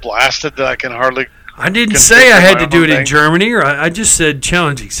 get so blasted that I can hardly... I didn't say I had to do it in Germany, or I just said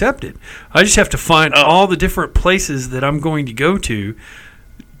challenge accepted. I just have to find all the different places that I'm going to go to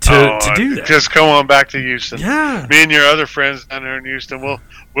do that. Just come on back to Houston. Yeah. Me and your other friends down there in Houston,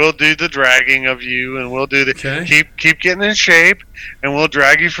 we'll do the dragging of you, and we'll do the keep getting in shape, and we'll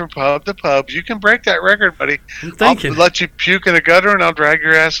drag you from pub to pub. You can break that record, buddy. I'll let you puke in a gutter, and I'll drag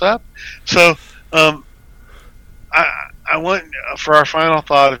your ass up. So, I want, for our final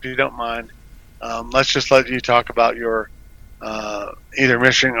thought, if you don't mind, let's just let you talk about your either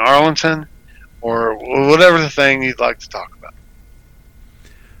Mission Arlington or whatever the thing you'd like to talk about.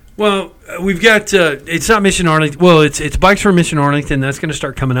 Well, we've got it's not Mission Arlington. Well, it's Bikes for Mission Arlington. That's going to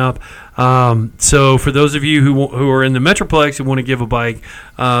start coming up. So for those of you who are in the Metroplex and want to give a bike,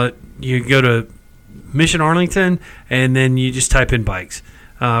 you go to Mission Arlington and then you just type in bikes.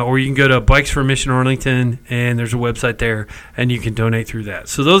 Or you can go to Bikes for Mission Arlington, and there's a website there, and you can donate through that.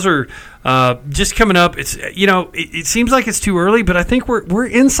 So those are just coming up. It's it seems like it's too early, but I think we're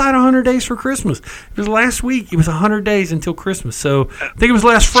inside 100 days for Christmas. It was last week. It was 100 days until Christmas. So I think it was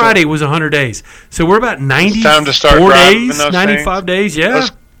last Friday. It was 100 days. So we're about 94 days, 95 days. Yeah,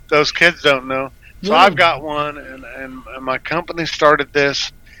 those kids don't know. So I've got one, and my company started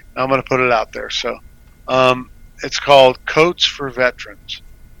this. I'm going to put it out there. So it's called Coats for Veterans.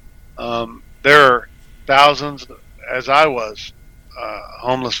 There are thousands, as I was,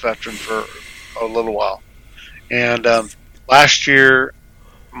 homeless veteran for a little while. And last year,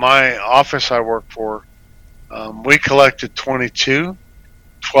 my office I work for, we collected 22,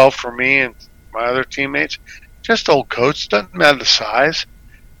 12 for me and my other teammates. Just old coats, doesn't matter the size,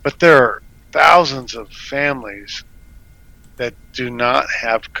 but there are thousands of families that do not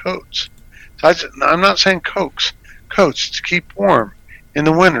have coats. So I'm not saying coats to keep warm in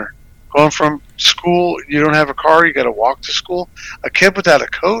the winter. Going from school, you don't have a car, you got to walk to school. A kid without a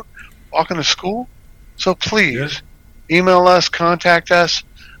coat walking to school. So please, email us, contact us.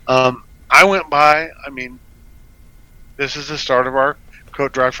 I went by, this is the start of our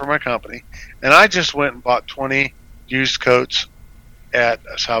coat drive for my company, and I just went and bought 20 used coats at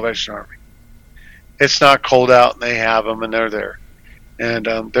Salvation Army. It's not cold out, and they have them, and they're there. And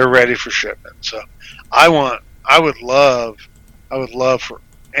they're ready for shipment. So I would love for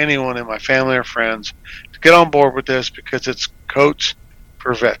anyone in my family or friends to get on board with this, because it's Coats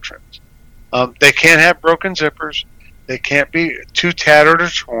for Veterans. They can't have broken zippers. They can't be too tattered or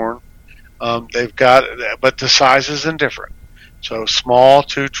torn. But the size is indifferent. So small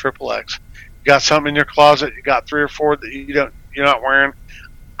to XXX. You got something in your closet. You got 3 or 4 that you're not wearing.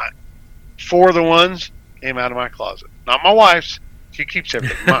 4 of the ones came out of my closet, not my wife's. She keeps it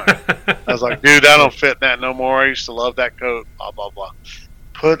in mine. I was like, dude, I don't fit in that no more. I used to love that coat. Blah blah blah.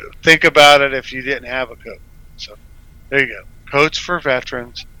 Think about it if you didn't have a coat. So there you go. Coats for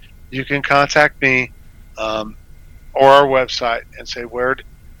Veterans. You can contact me or our website and say where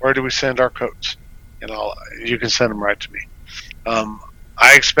do we send our coats, and you can send them right to me.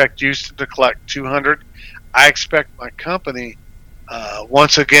 I expect Houston to collect 200. I expect my company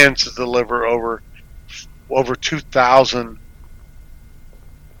once again to deliver over 2,000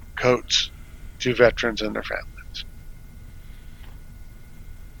 coats to veterans and their families.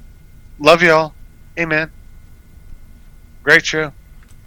 Love y'all. Amen. Great show.